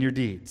and your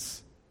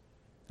deeds,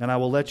 and I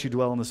will let you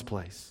dwell in this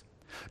place.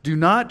 Do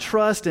not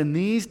trust in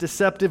these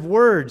deceptive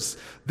words.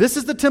 This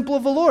is the temple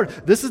of the Lord.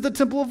 This is the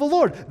temple of the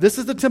Lord. This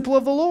is the temple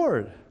of the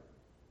Lord.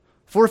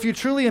 For if you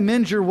truly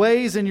amend your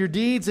ways and your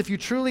deeds, if you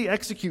truly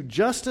execute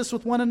justice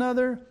with one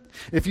another,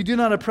 if you do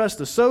not oppress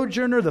the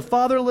sojourner, the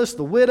fatherless,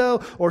 the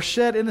widow, or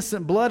shed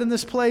innocent blood in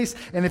this place,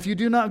 and if you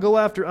do not go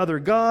after other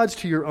gods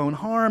to your own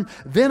harm,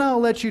 then I'll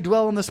let you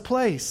dwell in this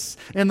place,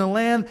 in the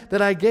land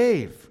that I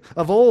gave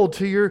of old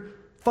to your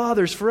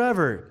fathers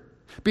forever.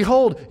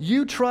 Behold,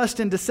 you trust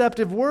in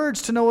deceptive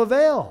words to no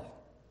avail.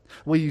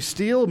 Will you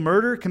steal,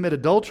 murder, commit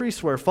adultery,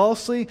 swear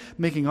falsely,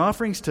 making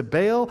offerings to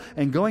Baal,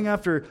 and going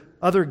after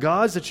other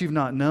gods that you've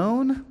not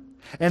known?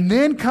 And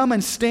then come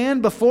and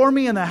stand before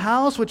me in the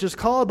house which is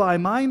called by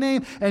my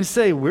name, and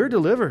say, we're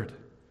delivered,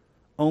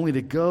 only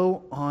to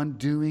go on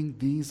doing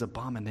these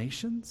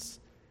abominations?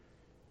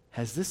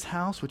 Has this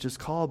house which is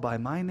called by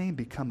my name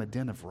become a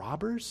den of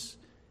robbers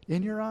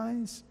in your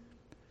eyes?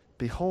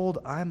 Behold,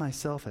 I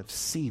myself have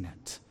seen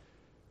it,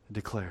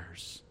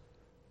 declares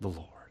the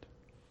Lord.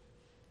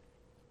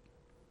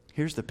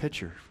 Here's the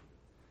picture.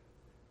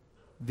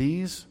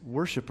 These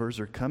worshipers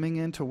are coming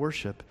in to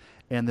worship,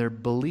 and they're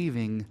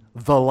believing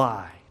the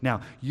lie.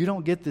 Now, you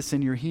don't get this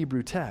in your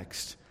Hebrew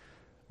text,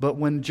 but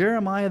when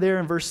Jeremiah there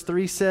in verse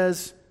 3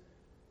 says,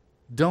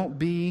 don't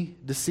be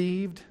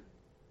deceived.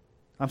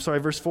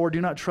 Verse 4,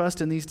 do not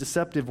trust in these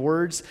deceptive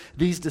words.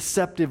 These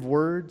deceptive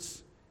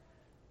words.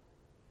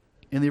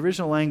 In the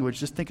original language,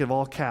 just think of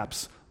all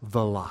caps,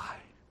 the lie.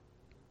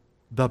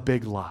 The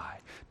big lie.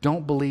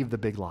 Don't believe the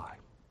big lie.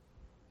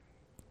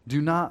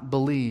 Do not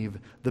believe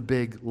the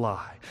big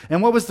lie.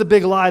 And what was the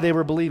big lie they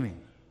were believing?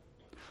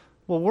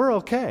 Well, we're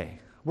okay.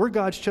 We're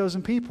God's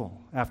chosen people.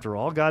 After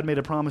all, God made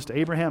a promise to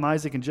Abraham,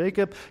 Isaac, and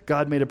Jacob.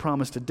 God made a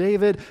promise to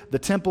David. The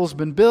temple's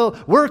been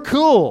built. We're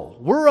cool.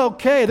 We're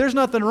okay. There's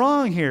nothing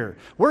wrong here.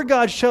 We're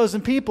God's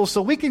chosen people,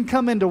 so we can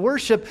come into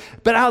worship,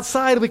 but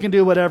outside we can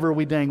do whatever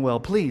we dang well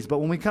please. But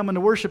when we come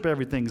into worship,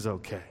 everything's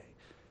okay.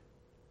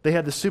 They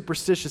had the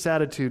superstitious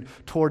attitude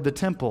toward the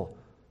temple.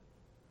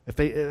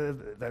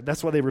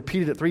 That's why they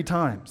repeated it 3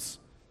 times.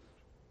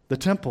 The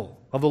temple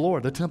of the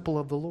Lord, the temple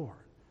of the Lord.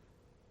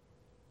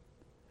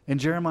 And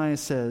Jeremiah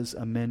says,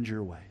 amend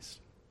your ways.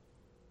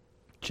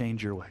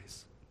 Change your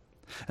ways.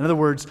 In other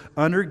words,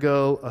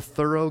 undergo a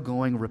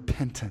thoroughgoing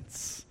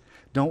repentance.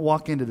 Don't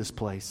walk into this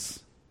place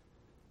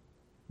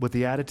with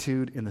the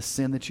attitude and the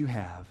sin that you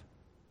have.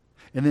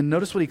 And then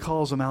notice what he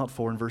calls them out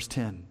for in verse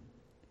 10.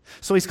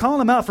 So he's calling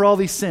them out for all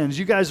these sins.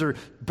 You guys are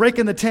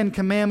breaking the 10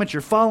 commandments.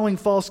 You're following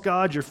false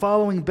gods. You're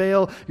following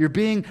Baal. You're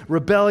being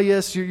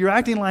rebellious. You're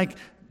acting like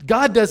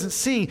God doesn't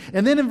see.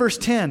 And then in verse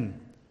 10,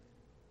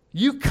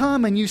 you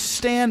come and you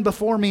stand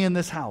before me in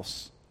this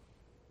house.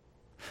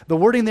 The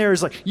wording there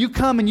is like, you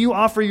come and you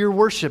offer your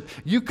worship.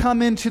 You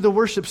come into the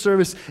worship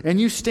service and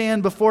you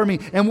stand before me.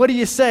 And what do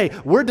you say?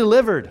 We're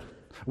delivered.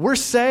 We're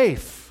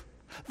safe.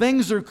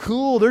 Things are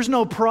cool. There's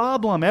no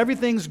problem.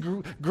 Everything's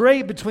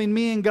great between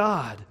me and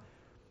God.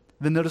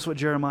 Then notice what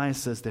Jeremiah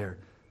says there.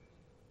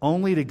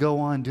 Only to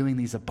go on doing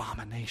these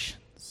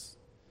abominations.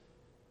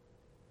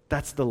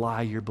 That's the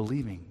lie you're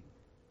believing.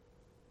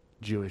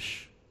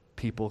 Jewish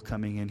people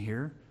coming in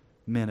here,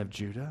 men of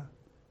Judah.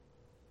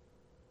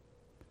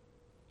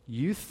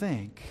 You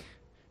think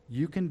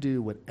you can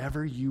do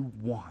whatever you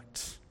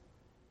want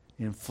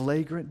in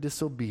flagrant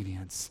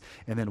disobedience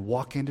and then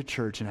walk into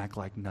church and act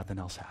like nothing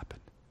else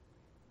happened.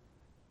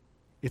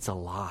 It's a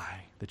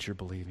lie that you're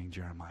believing,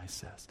 Jeremiah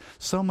says.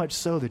 So much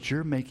so that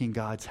you're making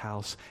God's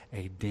house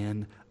a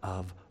den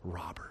of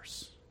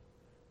robbers.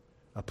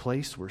 A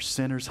place where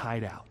sinners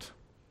hide out.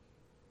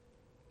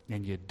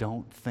 And you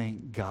don't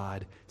think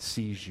God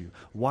sees you.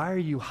 Why are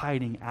you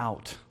hiding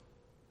out?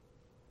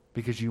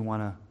 Because you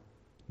want to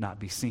not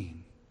be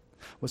seen.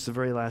 What's the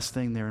very last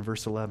thing there in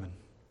verse 11?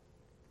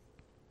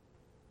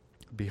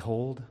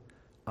 Behold,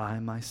 I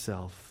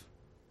myself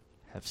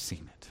have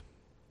seen it,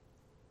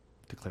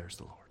 declares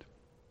the Lord.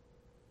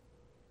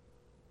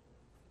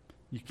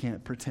 You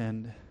can't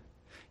pretend.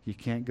 You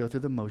can't go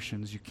through the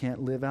motions. You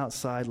can't live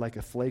outside like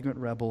a flagrant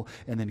rebel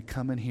and then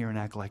come in here and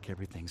act like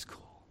everything's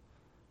cool.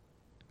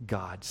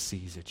 God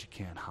sees it. You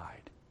can't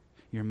hide.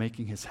 You're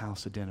making his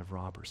house a den of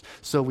robbers.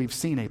 So we've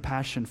seen a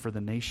passion for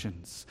the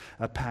nations,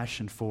 a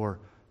passion for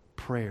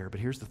prayer. But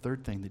here's the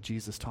third thing that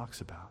Jesus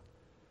talks about.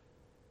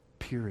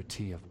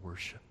 Purity of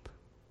worship.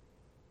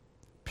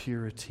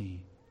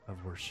 Purity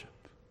of worship.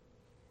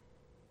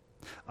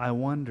 I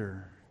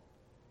wonder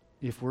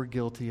if we're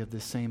guilty of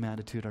this same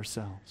attitude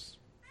ourselves.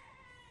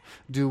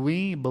 Do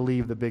we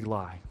believe the big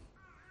lie?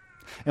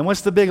 And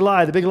what's the big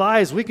lie? The big lie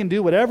is we can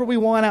do whatever we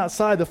want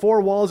outside the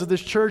four walls of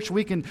this church.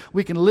 We can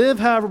live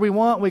however we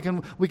want. We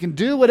can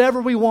do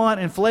whatever we want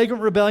in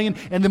flagrant rebellion.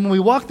 And then when we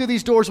walk through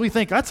these doors, we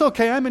think, that's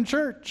okay, I'm in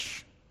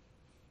church.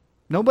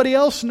 Nobody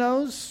else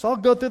knows. I'll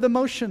go through the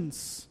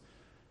motions.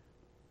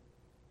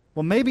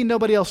 Well, maybe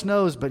nobody else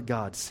knows, but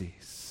God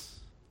sees.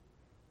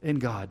 And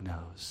God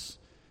knows.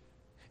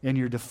 And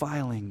you're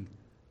defiling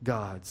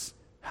God's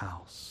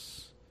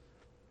house.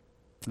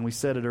 And we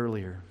said it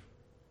earlier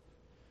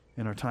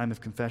in our time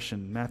of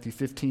confession, Matthew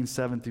 15,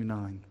 7 through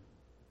 9.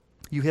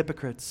 You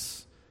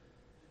hypocrites,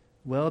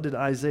 well did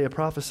Isaiah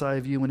prophesy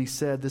of you when he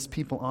said, this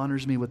people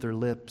honors me with their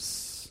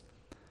lips,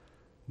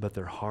 but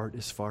their heart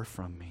is far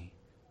from me.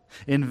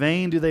 In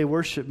vain do they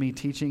worship me,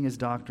 teaching as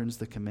doctrines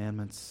the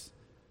commandments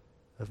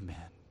of men.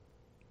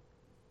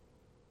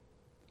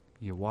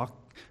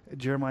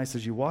 Jeremiah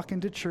says, you walk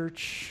into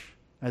church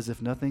as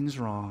if nothing's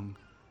wrong.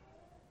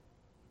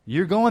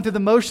 You're going through the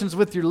motions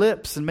with your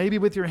lips and maybe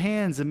with your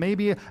hands and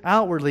maybe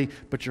outwardly,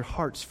 but your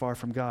heart's far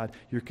from God.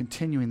 You're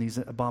continuing these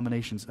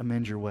abominations.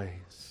 Amend your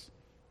ways.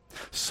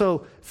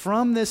 So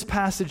from this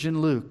passage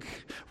in Luke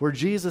where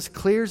Jesus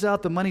clears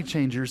out the money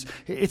changers,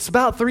 it's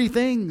about three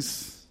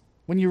things.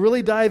 When you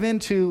really dive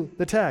into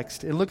the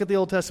text and look at the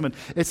Old Testament,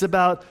 it's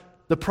about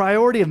the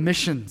priority of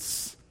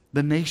missions,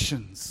 the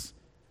nations.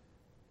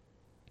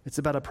 It's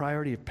about a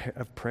priority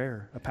of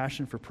prayer, a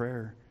passion for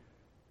prayer,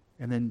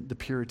 and then the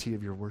purity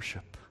of your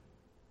worship.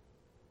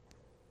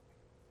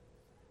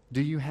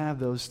 Do you have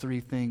those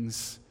three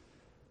things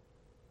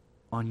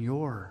on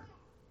your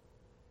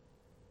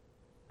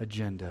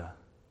agenda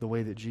the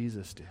way that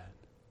Jesus did?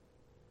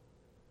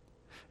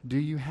 Do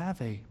you have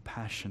a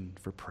passion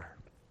for prayer?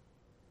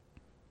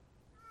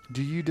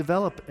 Do you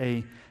develop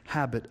a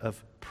habit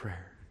of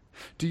prayer?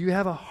 Do you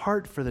have a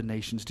heart for the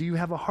nations? Do you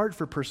have a heart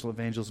for personal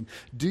evangelism?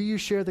 Do you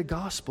share the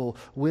gospel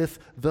with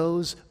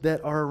those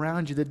that are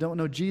around you that don't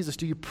know Jesus?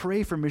 Do you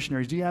pray for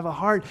missionaries? Do you have a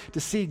heart to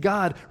see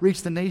God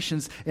reach the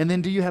nations? And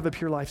then do you have a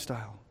pure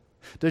lifestyle?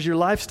 Does your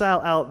lifestyle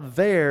out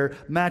there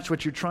match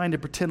what you're trying to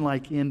pretend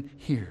like in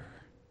here?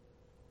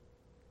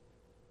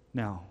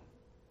 Now,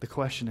 the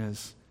question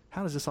is,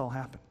 how does this all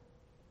happen?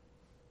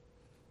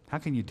 How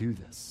can you do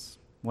this?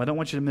 Well, I don't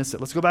want you to miss it.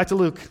 Let's go back to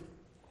Luke.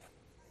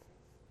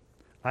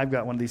 I've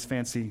got one of these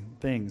fancy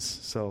things,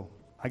 so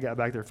I got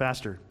back there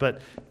faster.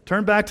 But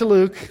turn back to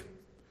Luke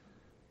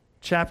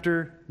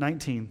chapter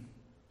 19,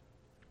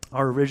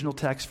 our original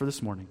text for this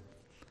morning.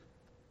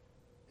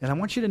 And I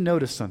want you to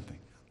notice something.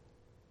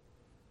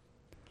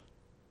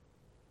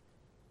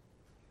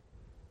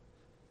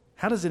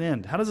 How does it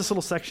end? How does this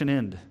little section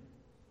end?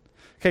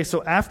 Okay,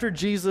 so after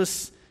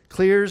Jesus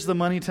clears the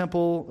money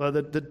temple,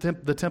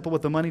 the temple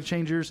with the money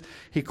changers.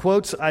 He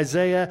quotes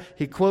Isaiah.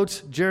 He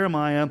quotes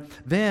Jeremiah.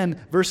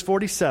 Then, verse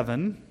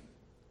 47,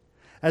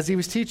 as he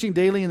was teaching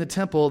daily in the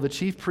temple, the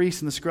chief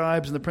priests and the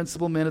scribes and the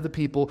principal men of the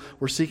people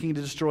were seeking to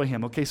destroy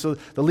him. Okay, so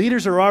the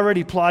leaders are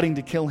already plotting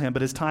to kill him,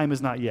 but his time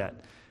is not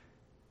yet.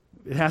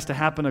 It has to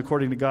happen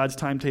according to God's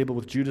timetable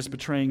with Judas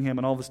betraying him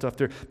and all the stuff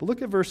there. But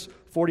look at verse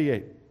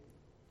 48.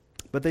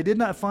 But they did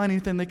not find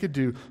anything they could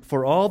do,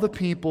 for all the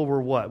people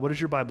were what? What does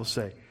your Bible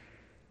say?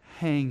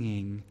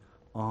 Hanging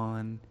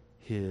on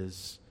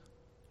his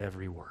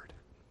every word.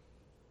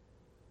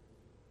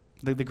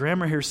 The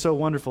grammar here is so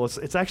wonderful.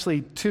 It's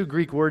actually two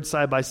Greek words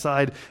side by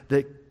side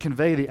that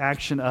convey the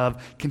action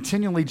of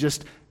continually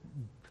just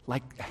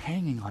like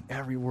hanging on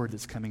every word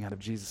that's coming out of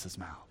Jesus'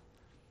 mouth.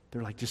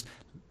 They're like just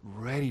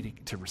ready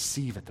to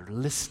receive it. They're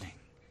listening.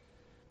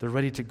 They're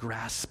ready to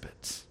grasp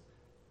it.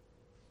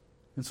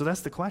 And so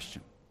that's the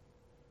question.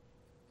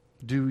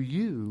 Do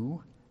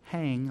you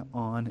hang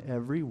on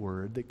every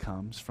word that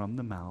comes from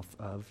the mouth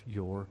of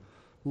your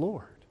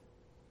Lord?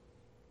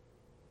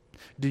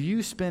 Do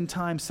you spend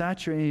time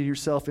saturating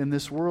yourself in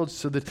this world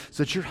so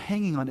that you're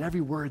hanging on every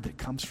word that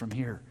comes from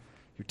here?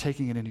 You're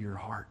taking it into your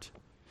heart.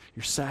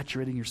 You're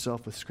saturating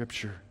yourself with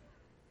Scripture.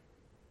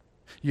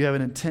 You have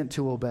an intent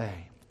to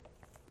obey.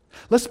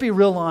 Let's be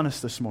real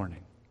honest this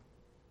morning.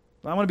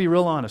 I want to be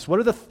real honest. What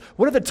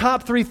are the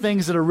top three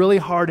things that are really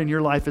hard in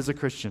your life as a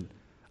Christian?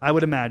 I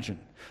would imagine.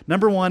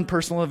 Number one,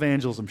 personal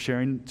evangelism,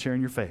 sharing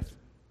your faith.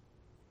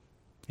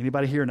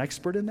 Anybody here an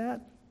expert in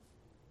that?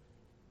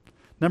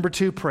 Number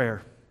two,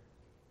 prayer.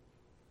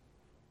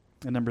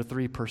 And number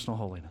three, personal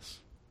holiness.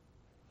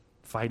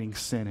 Fighting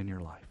sin in your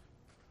life.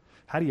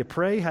 How do you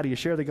pray? How do you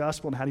share the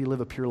gospel? And how do you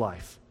live a pure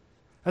life?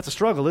 That's a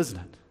struggle, isn't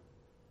it?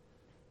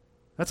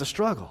 That's a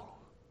struggle.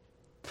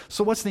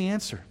 So what's the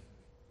answer?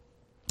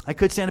 I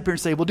could stand up here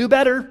and say, well, do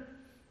better.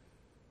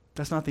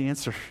 That's not the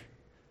answer.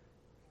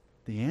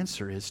 The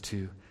answer is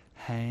to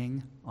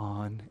hang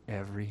on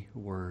every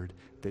word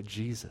that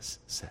Jesus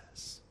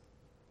says.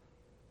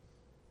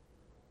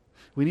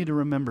 We need to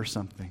remember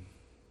something.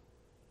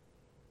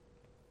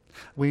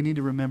 We need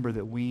to remember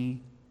that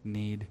we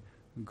need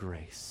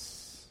grace.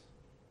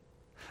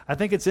 I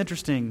think it's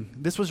interesting.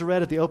 This was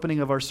read at the opening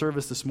of our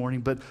service this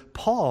morning, but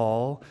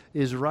Paul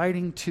is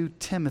writing to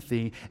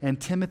Timothy, and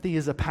Timothy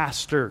is a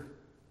pastor.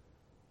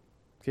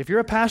 Okay, if you're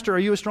a pastor, are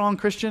you a strong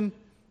Christian?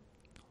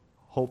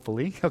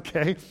 Hopefully,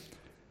 okay.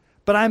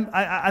 But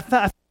I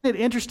find it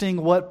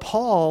interesting what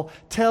Paul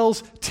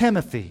tells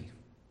Timothy,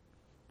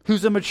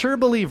 who's a mature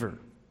believer.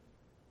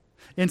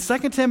 In 2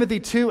 Timothy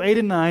 2, 8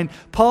 and 9,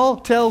 Paul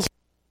tells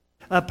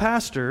a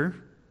pastor,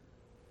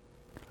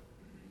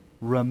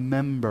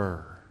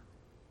 remember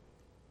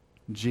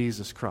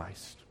Jesus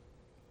Christ,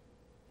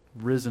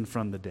 risen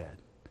from the dead,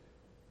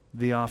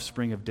 the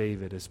offspring of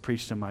David, has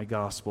preached in my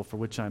gospel, for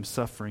which I am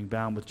suffering,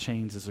 bound with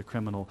chains as a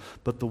criminal.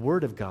 But the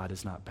word of God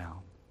is not bound.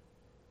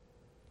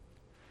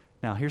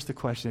 Now, here's the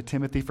question. Had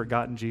Timothy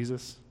forgotten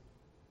Jesus?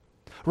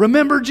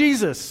 Remember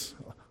Jesus.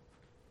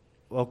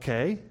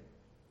 Okay.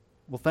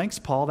 Well, thanks,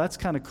 Paul. That's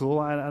kind of cool.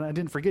 I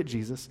didn't forget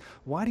Jesus.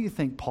 Why do you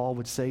think Paul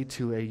would say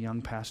to a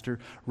young pastor,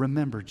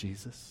 remember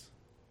Jesus?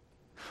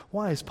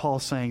 Why is Paul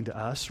saying to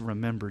us,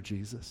 remember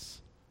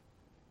Jesus?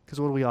 Because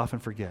what do we often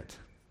forget?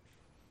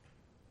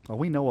 Well,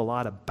 we know a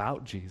lot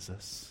about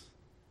Jesus.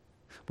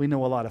 We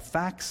know a lot of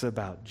facts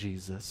about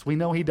Jesus. We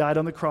know he died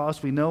on the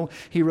cross. We know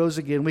he rose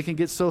again. We can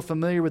get so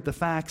familiar with the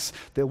facts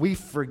that we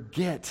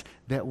forget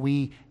that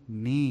we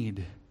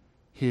need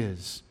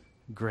his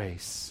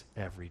grace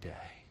every day.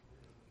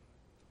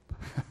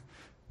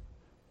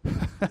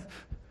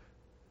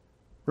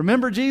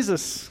 Remember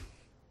Jesus.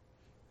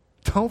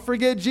 Don't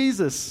forget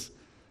Jesus.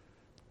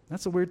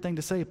 That's a weird thing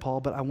to say,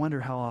 Paul, but I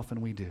wonder how often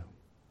we do.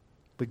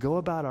 We go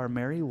about our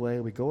merry way,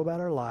 we go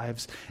about our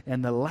lives,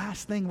 and the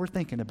last thing we're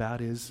thinking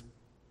about is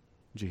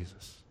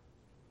Jesus.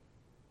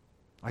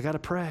 I got to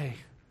pray.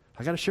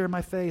 I got to share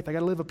my faith. I got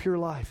to live a pure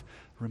life.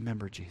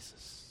 Remember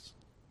Jesus.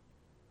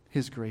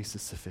 His grace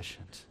is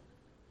sufficient.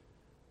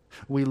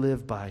 We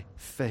live by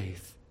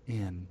faith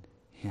in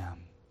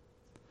him.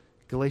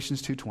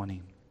 Galatians 2:20.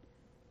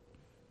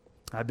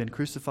 I've been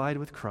crucified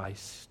with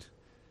Christ.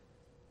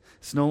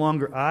 It's no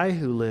longer I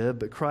who live,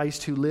 but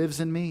Christ who lives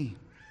in me.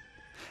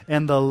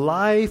 And the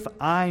life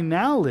I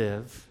now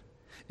live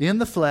in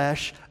the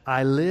flesh,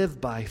 I live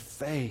by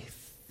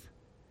faith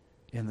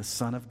in the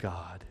Son of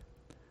God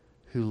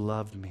who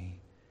loved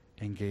me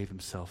and gave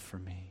himself for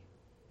me.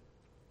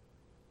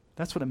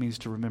 That's what it means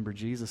to remember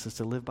Jesus, is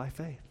to live by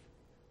faith.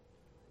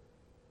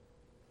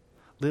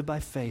 Live by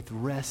faith.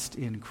 Rest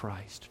in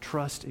Christ.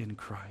 Trust in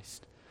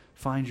Christ.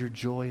 Find your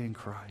joy in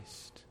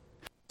Christ.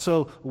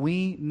 So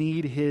we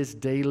need his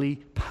daily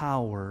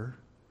power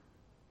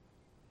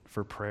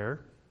for prayer,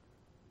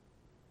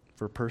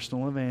 for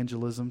personal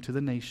evangelism to the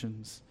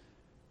nations,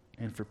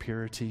 and for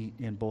purity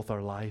in both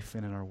our life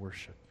and in our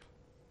worship.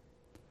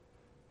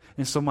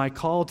 And so my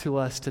call to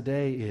us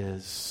today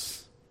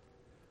is,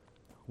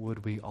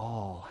 would we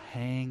all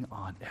hang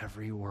on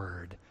every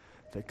word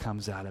that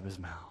comes out of his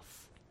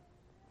mouth?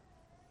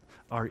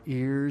 Our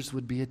ears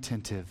would be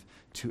attentive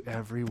to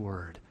every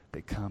word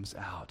that comes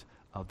out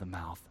of the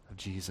mouth of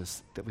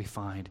Jesus that we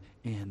find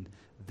in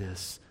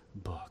this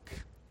book.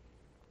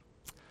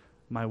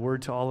 My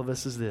word to all of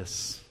us is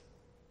this: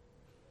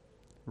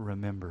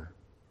 remember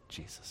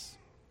Jesus.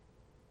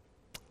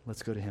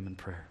 Let's go to him in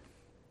prayer.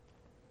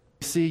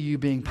 I see you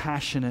being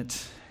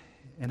passionate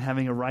and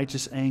having a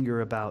righteous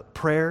anger about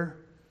prayer,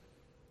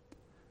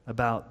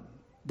 about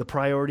the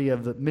priority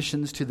of the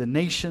missions to the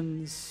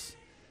nations,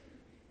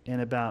 and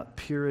about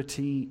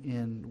purity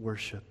in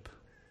worship.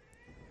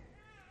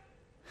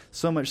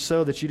 So much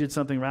so that you did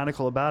something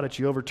radical about it.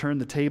 You overturned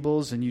the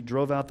tables and you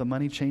drove out the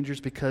money changers,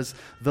 because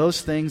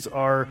those things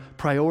are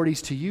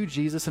priorities to you,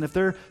 Jesus. And if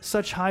they're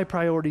such high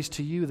priorities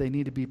to you, they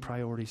need to be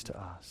priorities to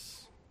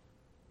us.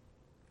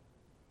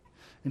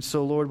 And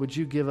so, Lord, would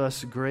you give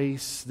us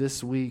grace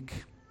this week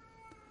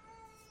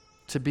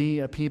to be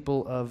a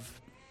people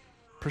of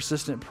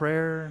persistent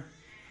prayer?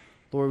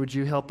 Lord, would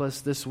you help us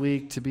this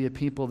week to be a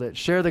people that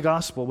share the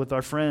gospel with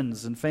our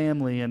friends and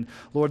family, and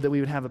Lord, that we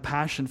would have a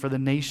passion for the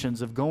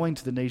nations, of going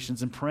to the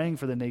nations and praying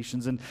for the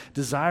nations and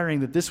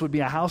desiring that this would be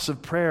a house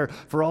of prayer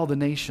for all the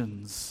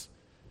nations.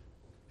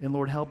 And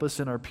Lord, help us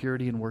in our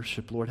purity and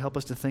worship. Lord, help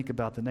us to think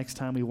about the next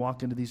time we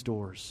walk into these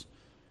doors.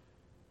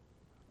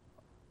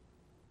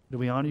 Do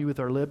we honor you with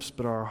our lips,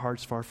 but are our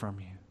hearts far from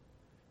you?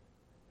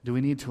 Do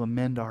we need to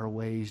amend our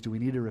ways? Do we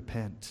need to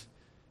repent?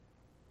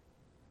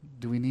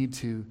 Do we need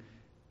to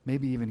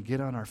maybe even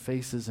get on our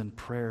faces in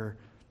prayer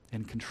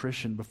and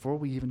contrition before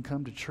we even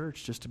come to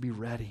church, just to be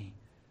ready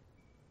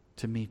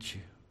to meet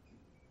you?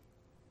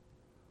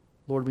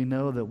 Lord, we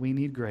know that we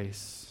need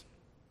grace.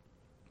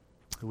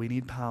 We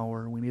need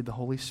power. We need the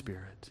Holy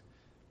Spirit.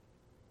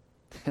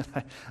 And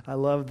I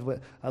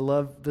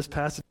love this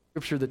passage of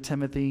Scripture that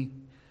Timothy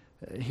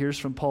hears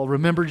from Paul.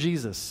 Remember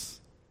Jesus.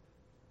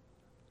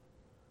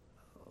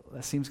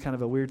 That seems kind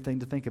of a weird thing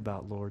to think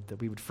about, Lord, that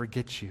we would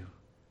forget you.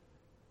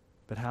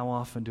 But how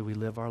often do we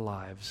live our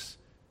lives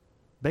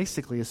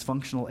basically as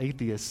functional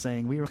atheists,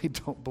 saying we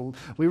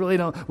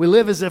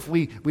live as if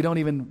we don't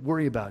even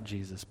worry about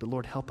Jesus. But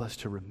Lord, help us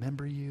to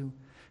remember you.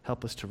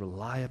 Help us to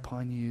rely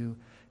upon you.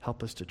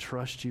 Help us to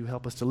trust you.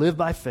 Help us to live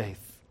by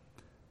faith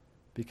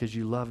because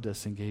you loved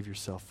us and gave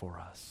yourself for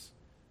us.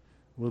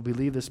 Will we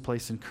leave this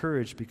place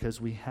encouraged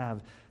because we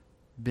have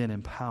been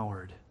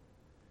empowered?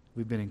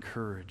 We've been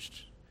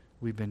encouraged.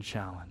 We've been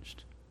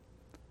challenged.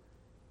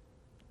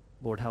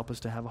 Lord, help us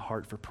to have a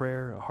heart for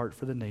prayer, a heart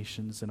for the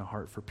nations, and a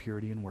heart for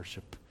purity and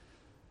worship,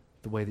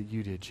 the way that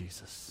you did,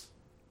 Jesus.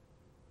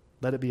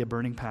 Let it be a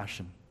burning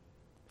passion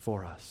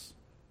for us,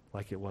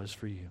 like it was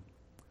for you.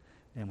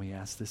 And we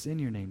ask this in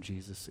your name,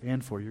 Jesus,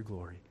 and for your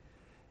glory.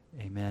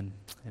 Amen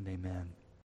and amen.